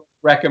thumb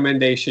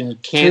recommendation you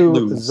can't 2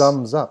 lose.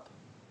 thumbs up.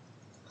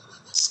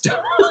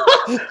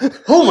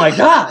 Oh my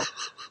god.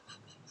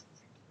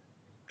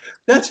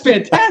 That's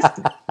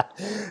fantastic.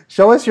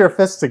 Show us your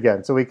fists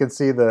again, so we can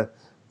see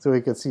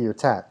your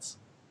tats.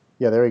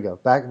 Yeah, there you go.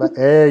 Back.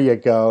 There you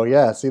go.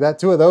 Yeah, see that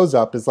 2 of those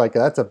up is like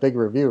that's a big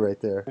review right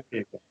there.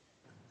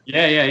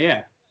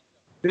 Yeah.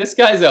 This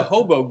guy's a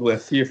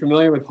hoboglyph. You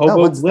familiar with what's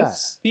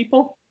hoboglyphs,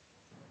 people?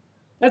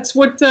 That's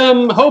what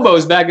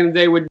hobos back in the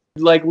day would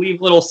like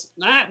leave little.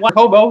 What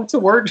hobo? It's a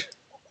word.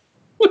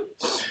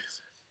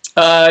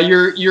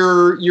 Your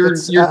travel.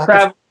 It's Your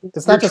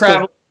not just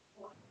travel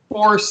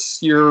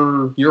force.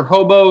 Your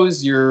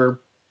hobos. Your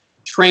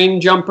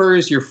train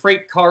jumpers. Your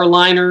freight car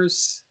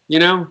liners. You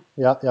know.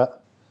 Yeah.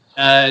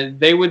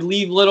 They would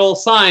leave little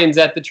signs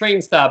at the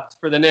train stops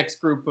for the next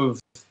group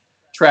of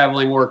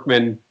traveling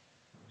workmen.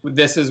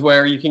 This is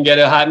where you can get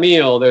a hot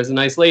meal. There's a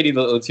nice lady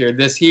that lives here.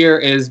 This here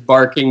is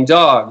barking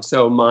dog.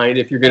 So mind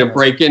if you're going to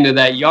break into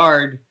that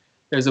yard,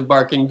 there's a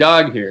barking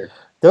dog here.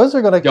 Those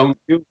are going to. Don't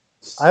do.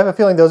 I have a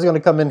feeling those are going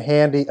to come in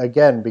handy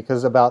again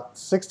because about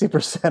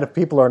 60% of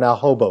people are now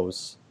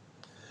hobos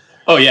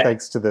Oh yeah,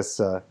 thanks to this.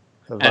 and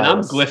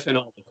I'm virus. glyphing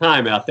all the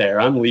time out there.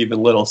 I'm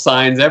leaving little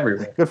signs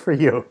everywhere. Good for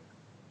you.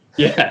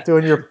 Yeah,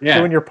 Doing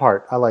your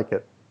part. I like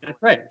it.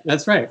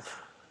 That's right.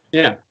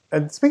 Yeah.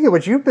 And speaking of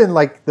which, you've been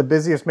like the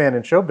busiest man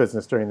in show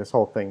business during this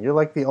whole thing. You're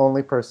like the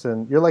only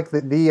person. You're like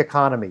the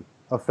economy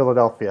of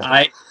Philadelphia.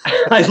 I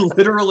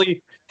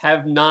literally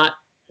have not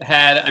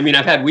had. I mean,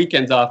 I've had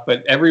weekends off,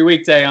 but every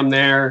weekday I'm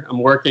there. I'm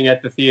working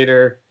at the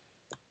theater.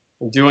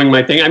 I'm doing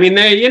my thing. I mean,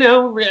 they,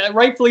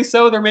 rightfully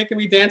so. They're making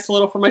me dance a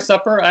little for my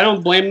supper. I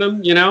don't blame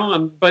them.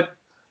 But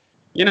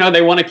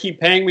they want to keep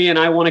paying me, and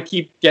I want to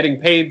keep getting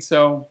paid.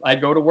 So I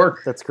go to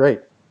work. That's great.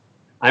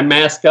 I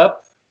mask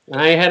up, and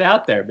I head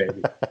out there,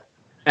 baby.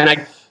 And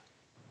I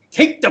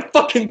take the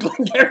fucking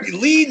Glengarry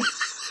lead.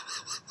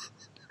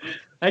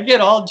 I get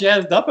all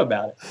jazzed up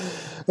about it.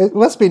 It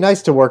must be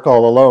nice to work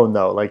all alone,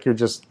 though. Like you're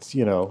just,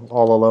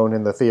 all alone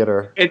in the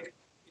theater.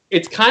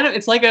 It's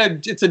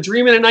a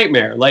dream and a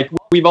nightmare. Like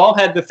we've all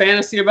had the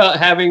fantasy about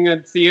having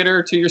a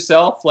theater to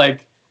yourself.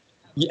 Like,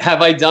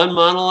 have I done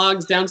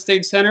monologues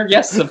downstage center?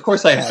 Yes, of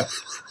course I have.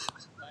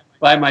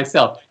 By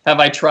myself. Have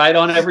I tried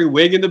on every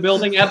wig in the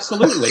building?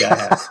 Absolutely, I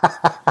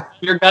have.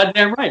 You're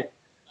goddamn right.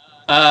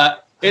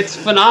 It's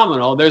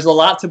phenomenal. There's a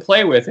lot to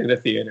play with in the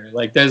theater.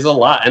 Like, there's a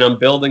lot. And I'm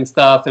building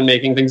stuff and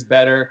making things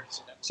better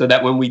so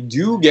that when we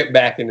do get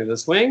back into the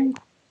swing,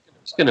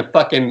 it's going to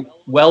fucking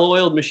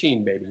well-oiled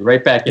machine, baby.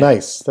 Right back in.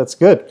 Nice. That's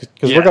good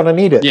because Yeah. we're going to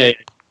need it. Yeah.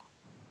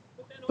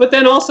 But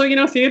then also,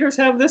 theaters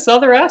have this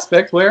other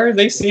aspect where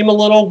they seem a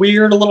little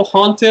weird, a little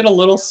haunted, a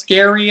little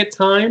scary at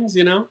times,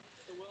 The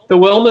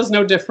Wilma's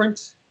no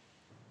different.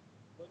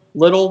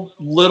 Little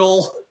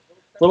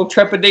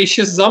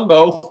trepidatious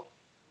Zumbo.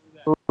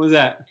 What was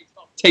that?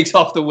 Takes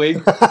off the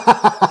wig.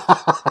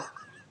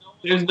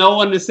 There's no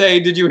one to say,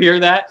 "Did you hear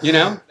that?"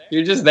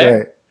 You're just there.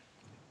 Right.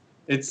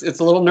 It's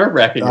a little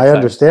nerve-wracking. I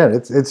understand.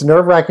 It's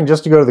nerve-wracking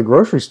just to go to the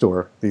grocery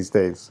store these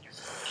days.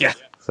 Yeah.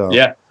 So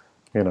Yeah.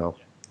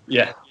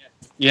 Yeah.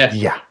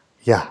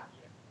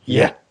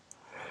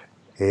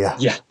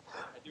 Yeah.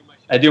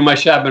 I do my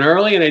shopping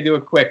early and I do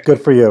it quick. Good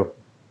for you.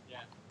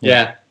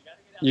 Yeah.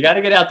 You got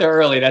to get out there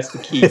early. That's the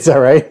key. Is that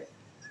right?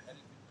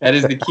 That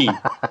is the key.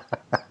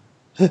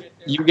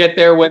 You get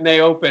there when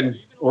they open,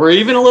 or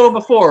even a little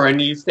before,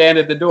 and you stand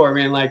at the door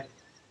being like,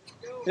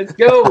 let's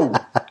go.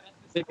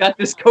 They got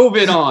this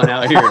COVID on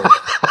out here.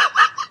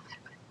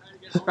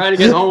 Trying to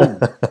get home.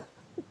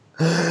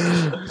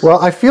 Well,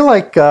 I feel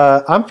like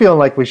I'm feeling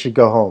like we should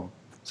go home.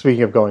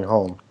 Speaking of going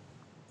home,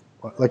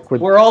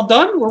 We're all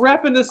done? We're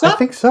wrapping this I up?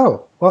 think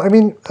so. Well, I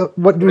mean,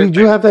 did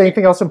you have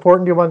anything else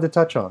important you wanted to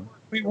touch on?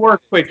 We were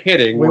quick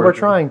hitting. We were weren't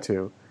trying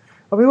to.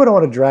 But we wouldn't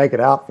want to drag it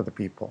out for the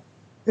people.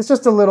 It's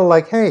just a little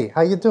like, hey,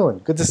 how you doing?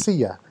 Good to see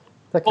you.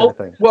 That kind of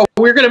thing. Well,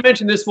 we're going to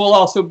mention this will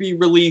also be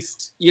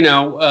released,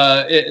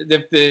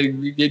 if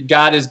the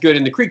God is good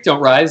and the creek don't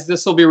rise,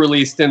 this will be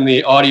released in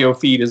the audio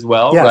feed as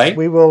well, Yes, right?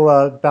 we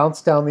will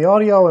bounce down the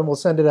audio and we'll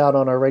send it out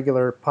on our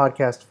regular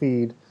podcast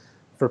feed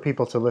for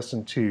people to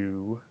listen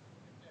to.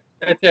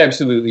 That's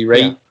absolutely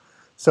right. Yeah.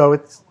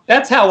 So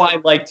That's how I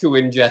like to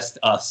ingest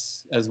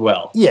us as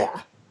well.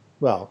 yeah.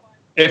 Well,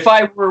 If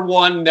I were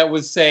one that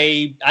was,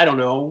 say, I don't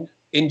know,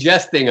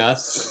 ingesting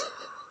us,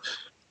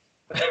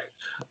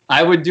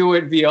 I would do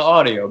it via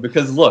audio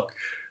because look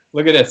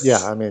at this. yeah,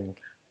 I mean,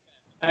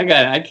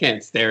 I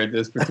can't stare at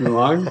this for too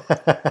long.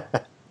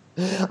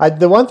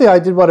 the one thing I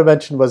did want to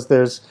mention was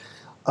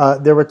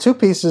there were two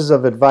pieces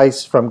of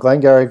advice from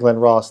Glengarry Glen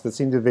Ross that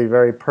seemed to be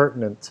very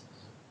pertinent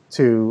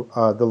to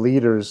the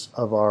leaders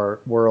of our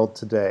world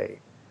today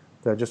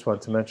that I just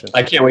wanted to mention.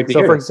 I can't wait to So,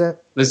 hear for it.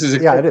 example, This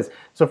is yeah, it is.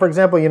 So, for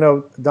example,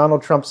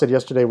 Donald Trump said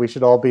yesterday we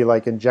should all be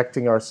like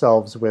injecting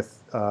ourselves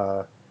with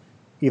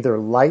either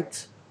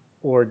light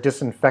or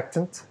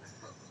disinfectant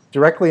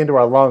directly into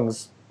our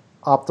lungs,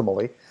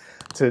 optimally.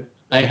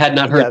 I had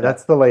not heard Yeah, that.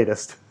 that's the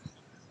latest.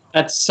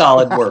 That's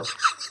solid work.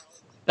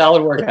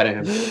 Solid work out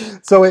of him.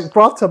 So it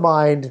brought to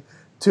mind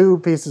two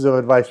pieces of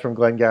advice from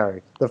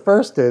Glengarry. The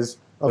first is,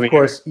 of Let me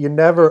course, you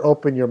never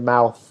open your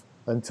mouth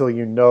until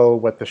you know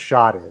what the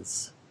shot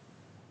is.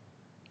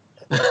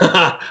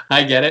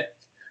 I get it.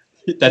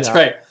 That's Yeah.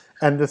 right.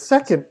 And the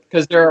second,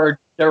 Because there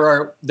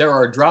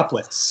are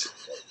droplets.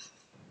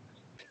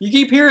 You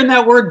keep hearing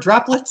that word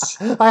droplets?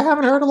 I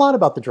haven't heard a lot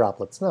about the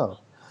droplets, no.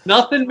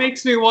 Nothing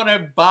makes me want to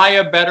buy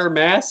a better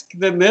mask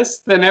than this.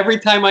 Than every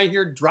time I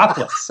hear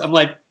droplets, I'm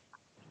like,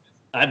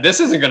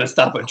 this isn't going to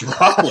stop a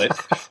droplet.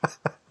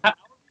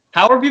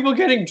 How are people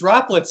getting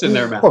droplets in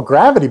their mouth? Well,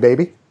 gravity,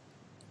 baby.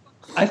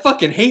 I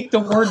fucking hate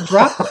the word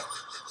droplet.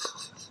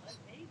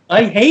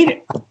 I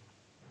hate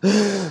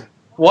it.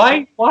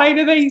 Why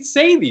do they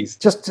say these?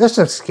 Just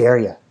to scare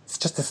you. It's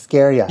just to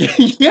scare you.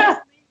 Yeah.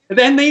 And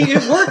then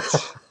it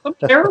works. I'm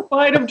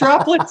terrified of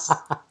droplets.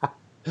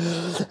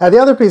 And the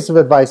other piece of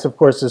advice, of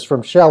course, is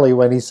from Shelley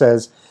when he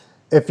says,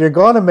 if you're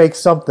going to make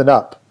something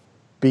up,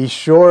 be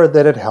sure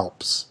that it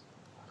helps.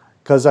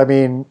 Because, I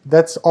mean,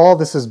 that's all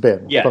this has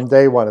been Yeah. from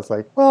day one. It's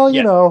like, well, you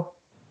Yeah. know,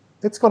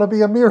 it's going to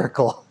be a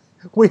miracle.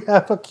 We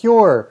have a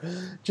cure.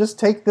 Just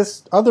take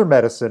this other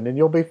medicine and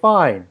you'll be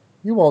fine.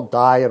 You won't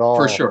die at all.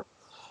 For sure.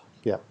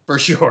 Yeah. For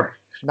sure.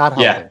 Not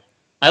Yeah. helping.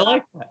 I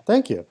like that.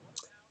 Thank you.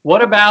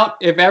 What about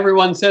if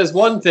everyone says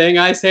one thing,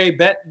 I say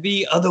bet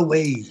the other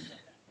way?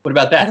 What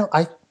about that?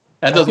 I That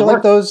I doesn't feel work.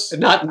 like those.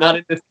 Not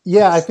in this.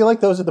 Yeah, I feel like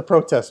those are the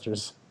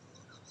protesters.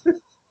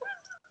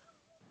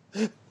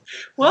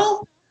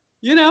 Well,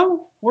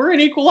 we're an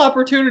equal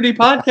opportunity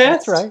podcast.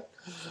 That's right.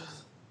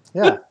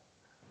 Yeah.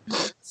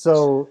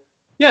 So,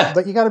 Yeah.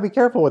 but you got to be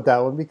careful with that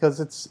one because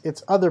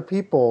it's other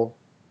people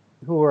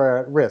who are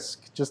at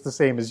risk, just the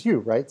same as you,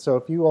 right? So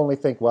if you only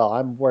think, well,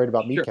 I'm worried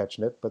about me Sure.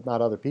 catching it, but not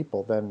other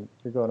people, then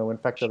you're going to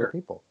infect other Sure.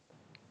 people.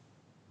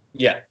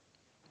 Yeah.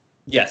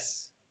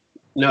 Yes.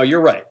 No,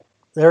 you're right.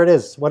 There it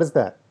is. What is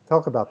that?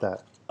 Talk about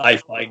that. I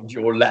find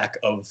your lack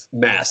of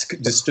mask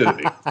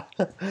disturbing.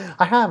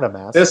 I have a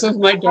mask. This is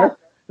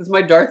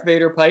my Darth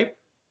Vader pipe.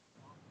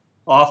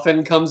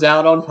 Often comes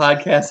out on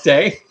podcast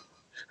day.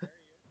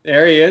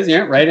 There he is. Yeah,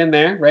 right in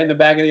there, right in the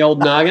back of the old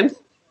noggin,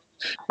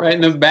 right in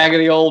the back of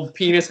the old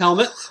penis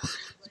helmet.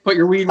 Put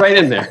your weed right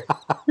in there.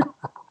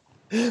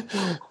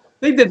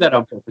 They did that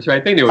on purpose,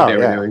 right? They knew what Oh, they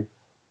were yeah. doing.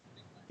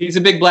 He's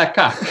a big black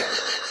cock,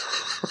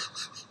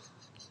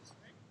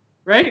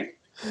 right?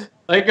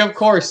 Like, of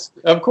course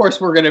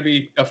we're going to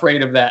be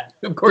afraid of that.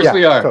 Of course Yeah,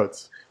 we are.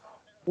 totes.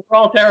 We're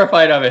all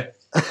terrified of it.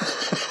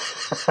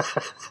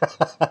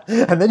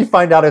 And then you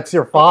find out it's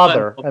your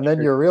father, and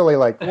then you're really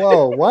like,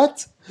 whoa,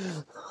 what?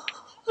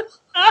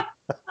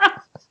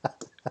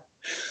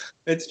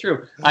 It's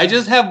true. I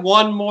just have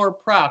one more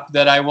prop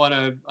that I want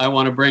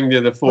to bring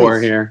to the fore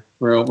Please. here.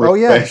 Real Oh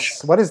quick.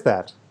 yes. What is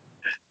that?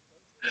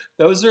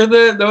 Those are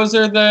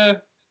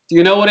the. Do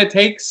you know what it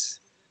takes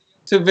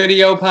to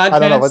video podcast? I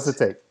don't know. What's it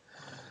take?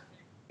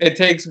 It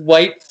takes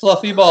white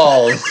fluffy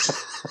balls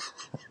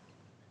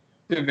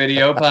to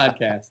video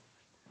podcast.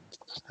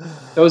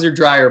 Those are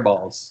dryer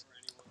balls.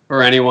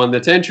 For anyone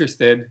that's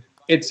interested,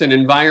 it's an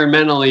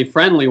environmentally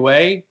friendly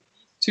way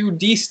to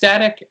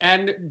de-static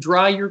and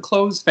dry your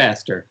clothes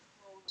faster.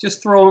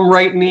 Just throw them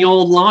right in the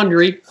old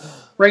laundry,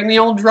 right in the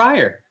old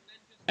dryer,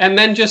 and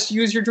then just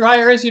use your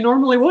dryer as you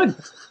normally would.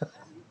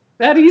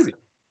 That easy.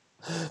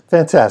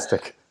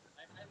 Fantastic.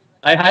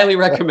 I highly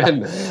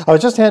recommend it. I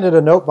was just handed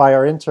a note by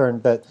our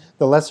intern that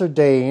the Lesser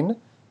Dane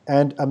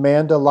and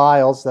Amanda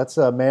Lyles, that's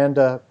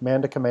Amanda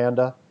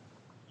Commanda,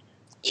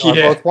 are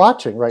both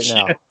watching right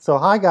now. Yeah. So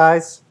hi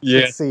guys.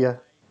 Yeah. Good to see you.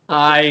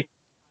 Hi,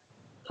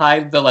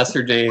 the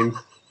Lesser Dane.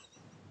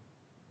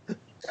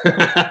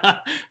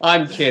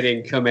 I'm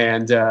kidding,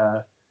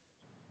 Commander.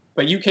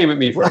 But you came at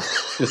me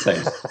first. Just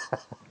saying.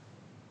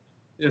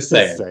 Just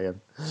saying.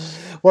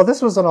 Well,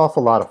 this was an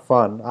awful lot of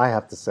fun, I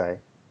have to say.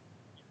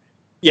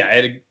 Yeah, I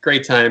had a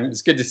great time.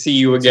 It's good to see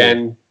you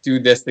again. Do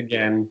this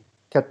again.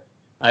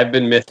 I've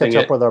been missing Catch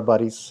it. up with our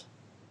buddies.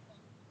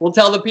 We'll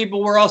tell the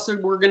people we're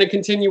going to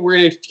continue. We're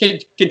going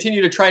to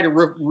continue to try to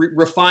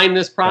refine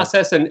this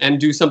process and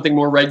do something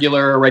more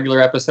regular. Regular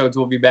episodes.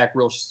 We'll be back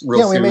real soon.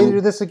 Yeah, we may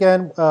do this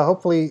again.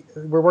 Hopefully,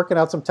 we're working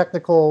out some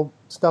technical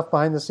stuff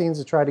behind the scenes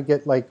to try to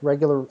get like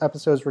regular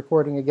episodes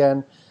recording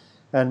again,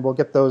 and we'll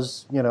get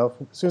those. You know,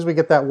 as soon as we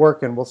get that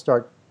working, we'll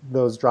start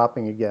those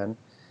dropping again.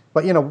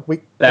 But you know,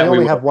 we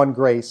only have one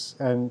Grace,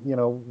 and you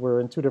know, we're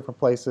in two different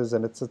places,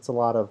 and it's a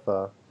lot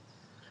of.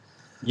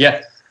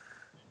 Yes.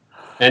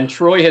 And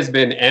Troy has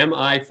been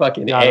MI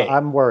A.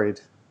 I'm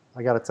worried.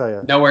 I got to tell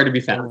you. Nowhere to be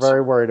found. I'm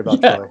very worried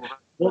about Troy.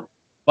 Well,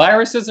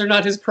 viruses are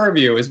not his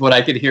purview, is what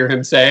I could hear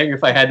him saying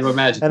if I had to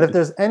imagine. And if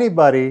there's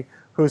anybody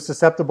who's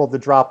susceptible to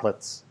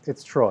droplets,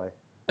 it's Troy.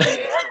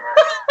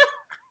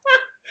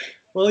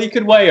 Well, you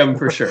could weigh him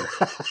for sure.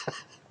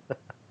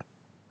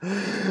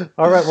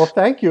 All right. Well,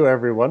 thank you,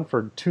 everyone,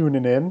 for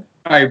tuning in.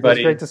 All right,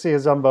 buddy. It was great to see you,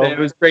 Zumbo. It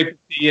was great to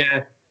see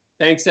you.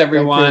 Thanks,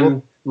 everyone. Thank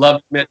you.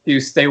 Love to meet you.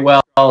 Stay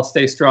well,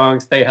 stay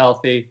strong, stay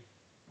healthy.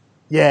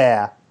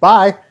 Yeah.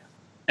 Bye.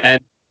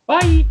 And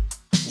bye.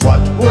 What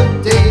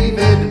would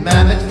David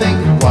Mamet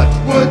think? What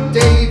would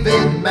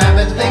David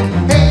Mamet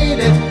think?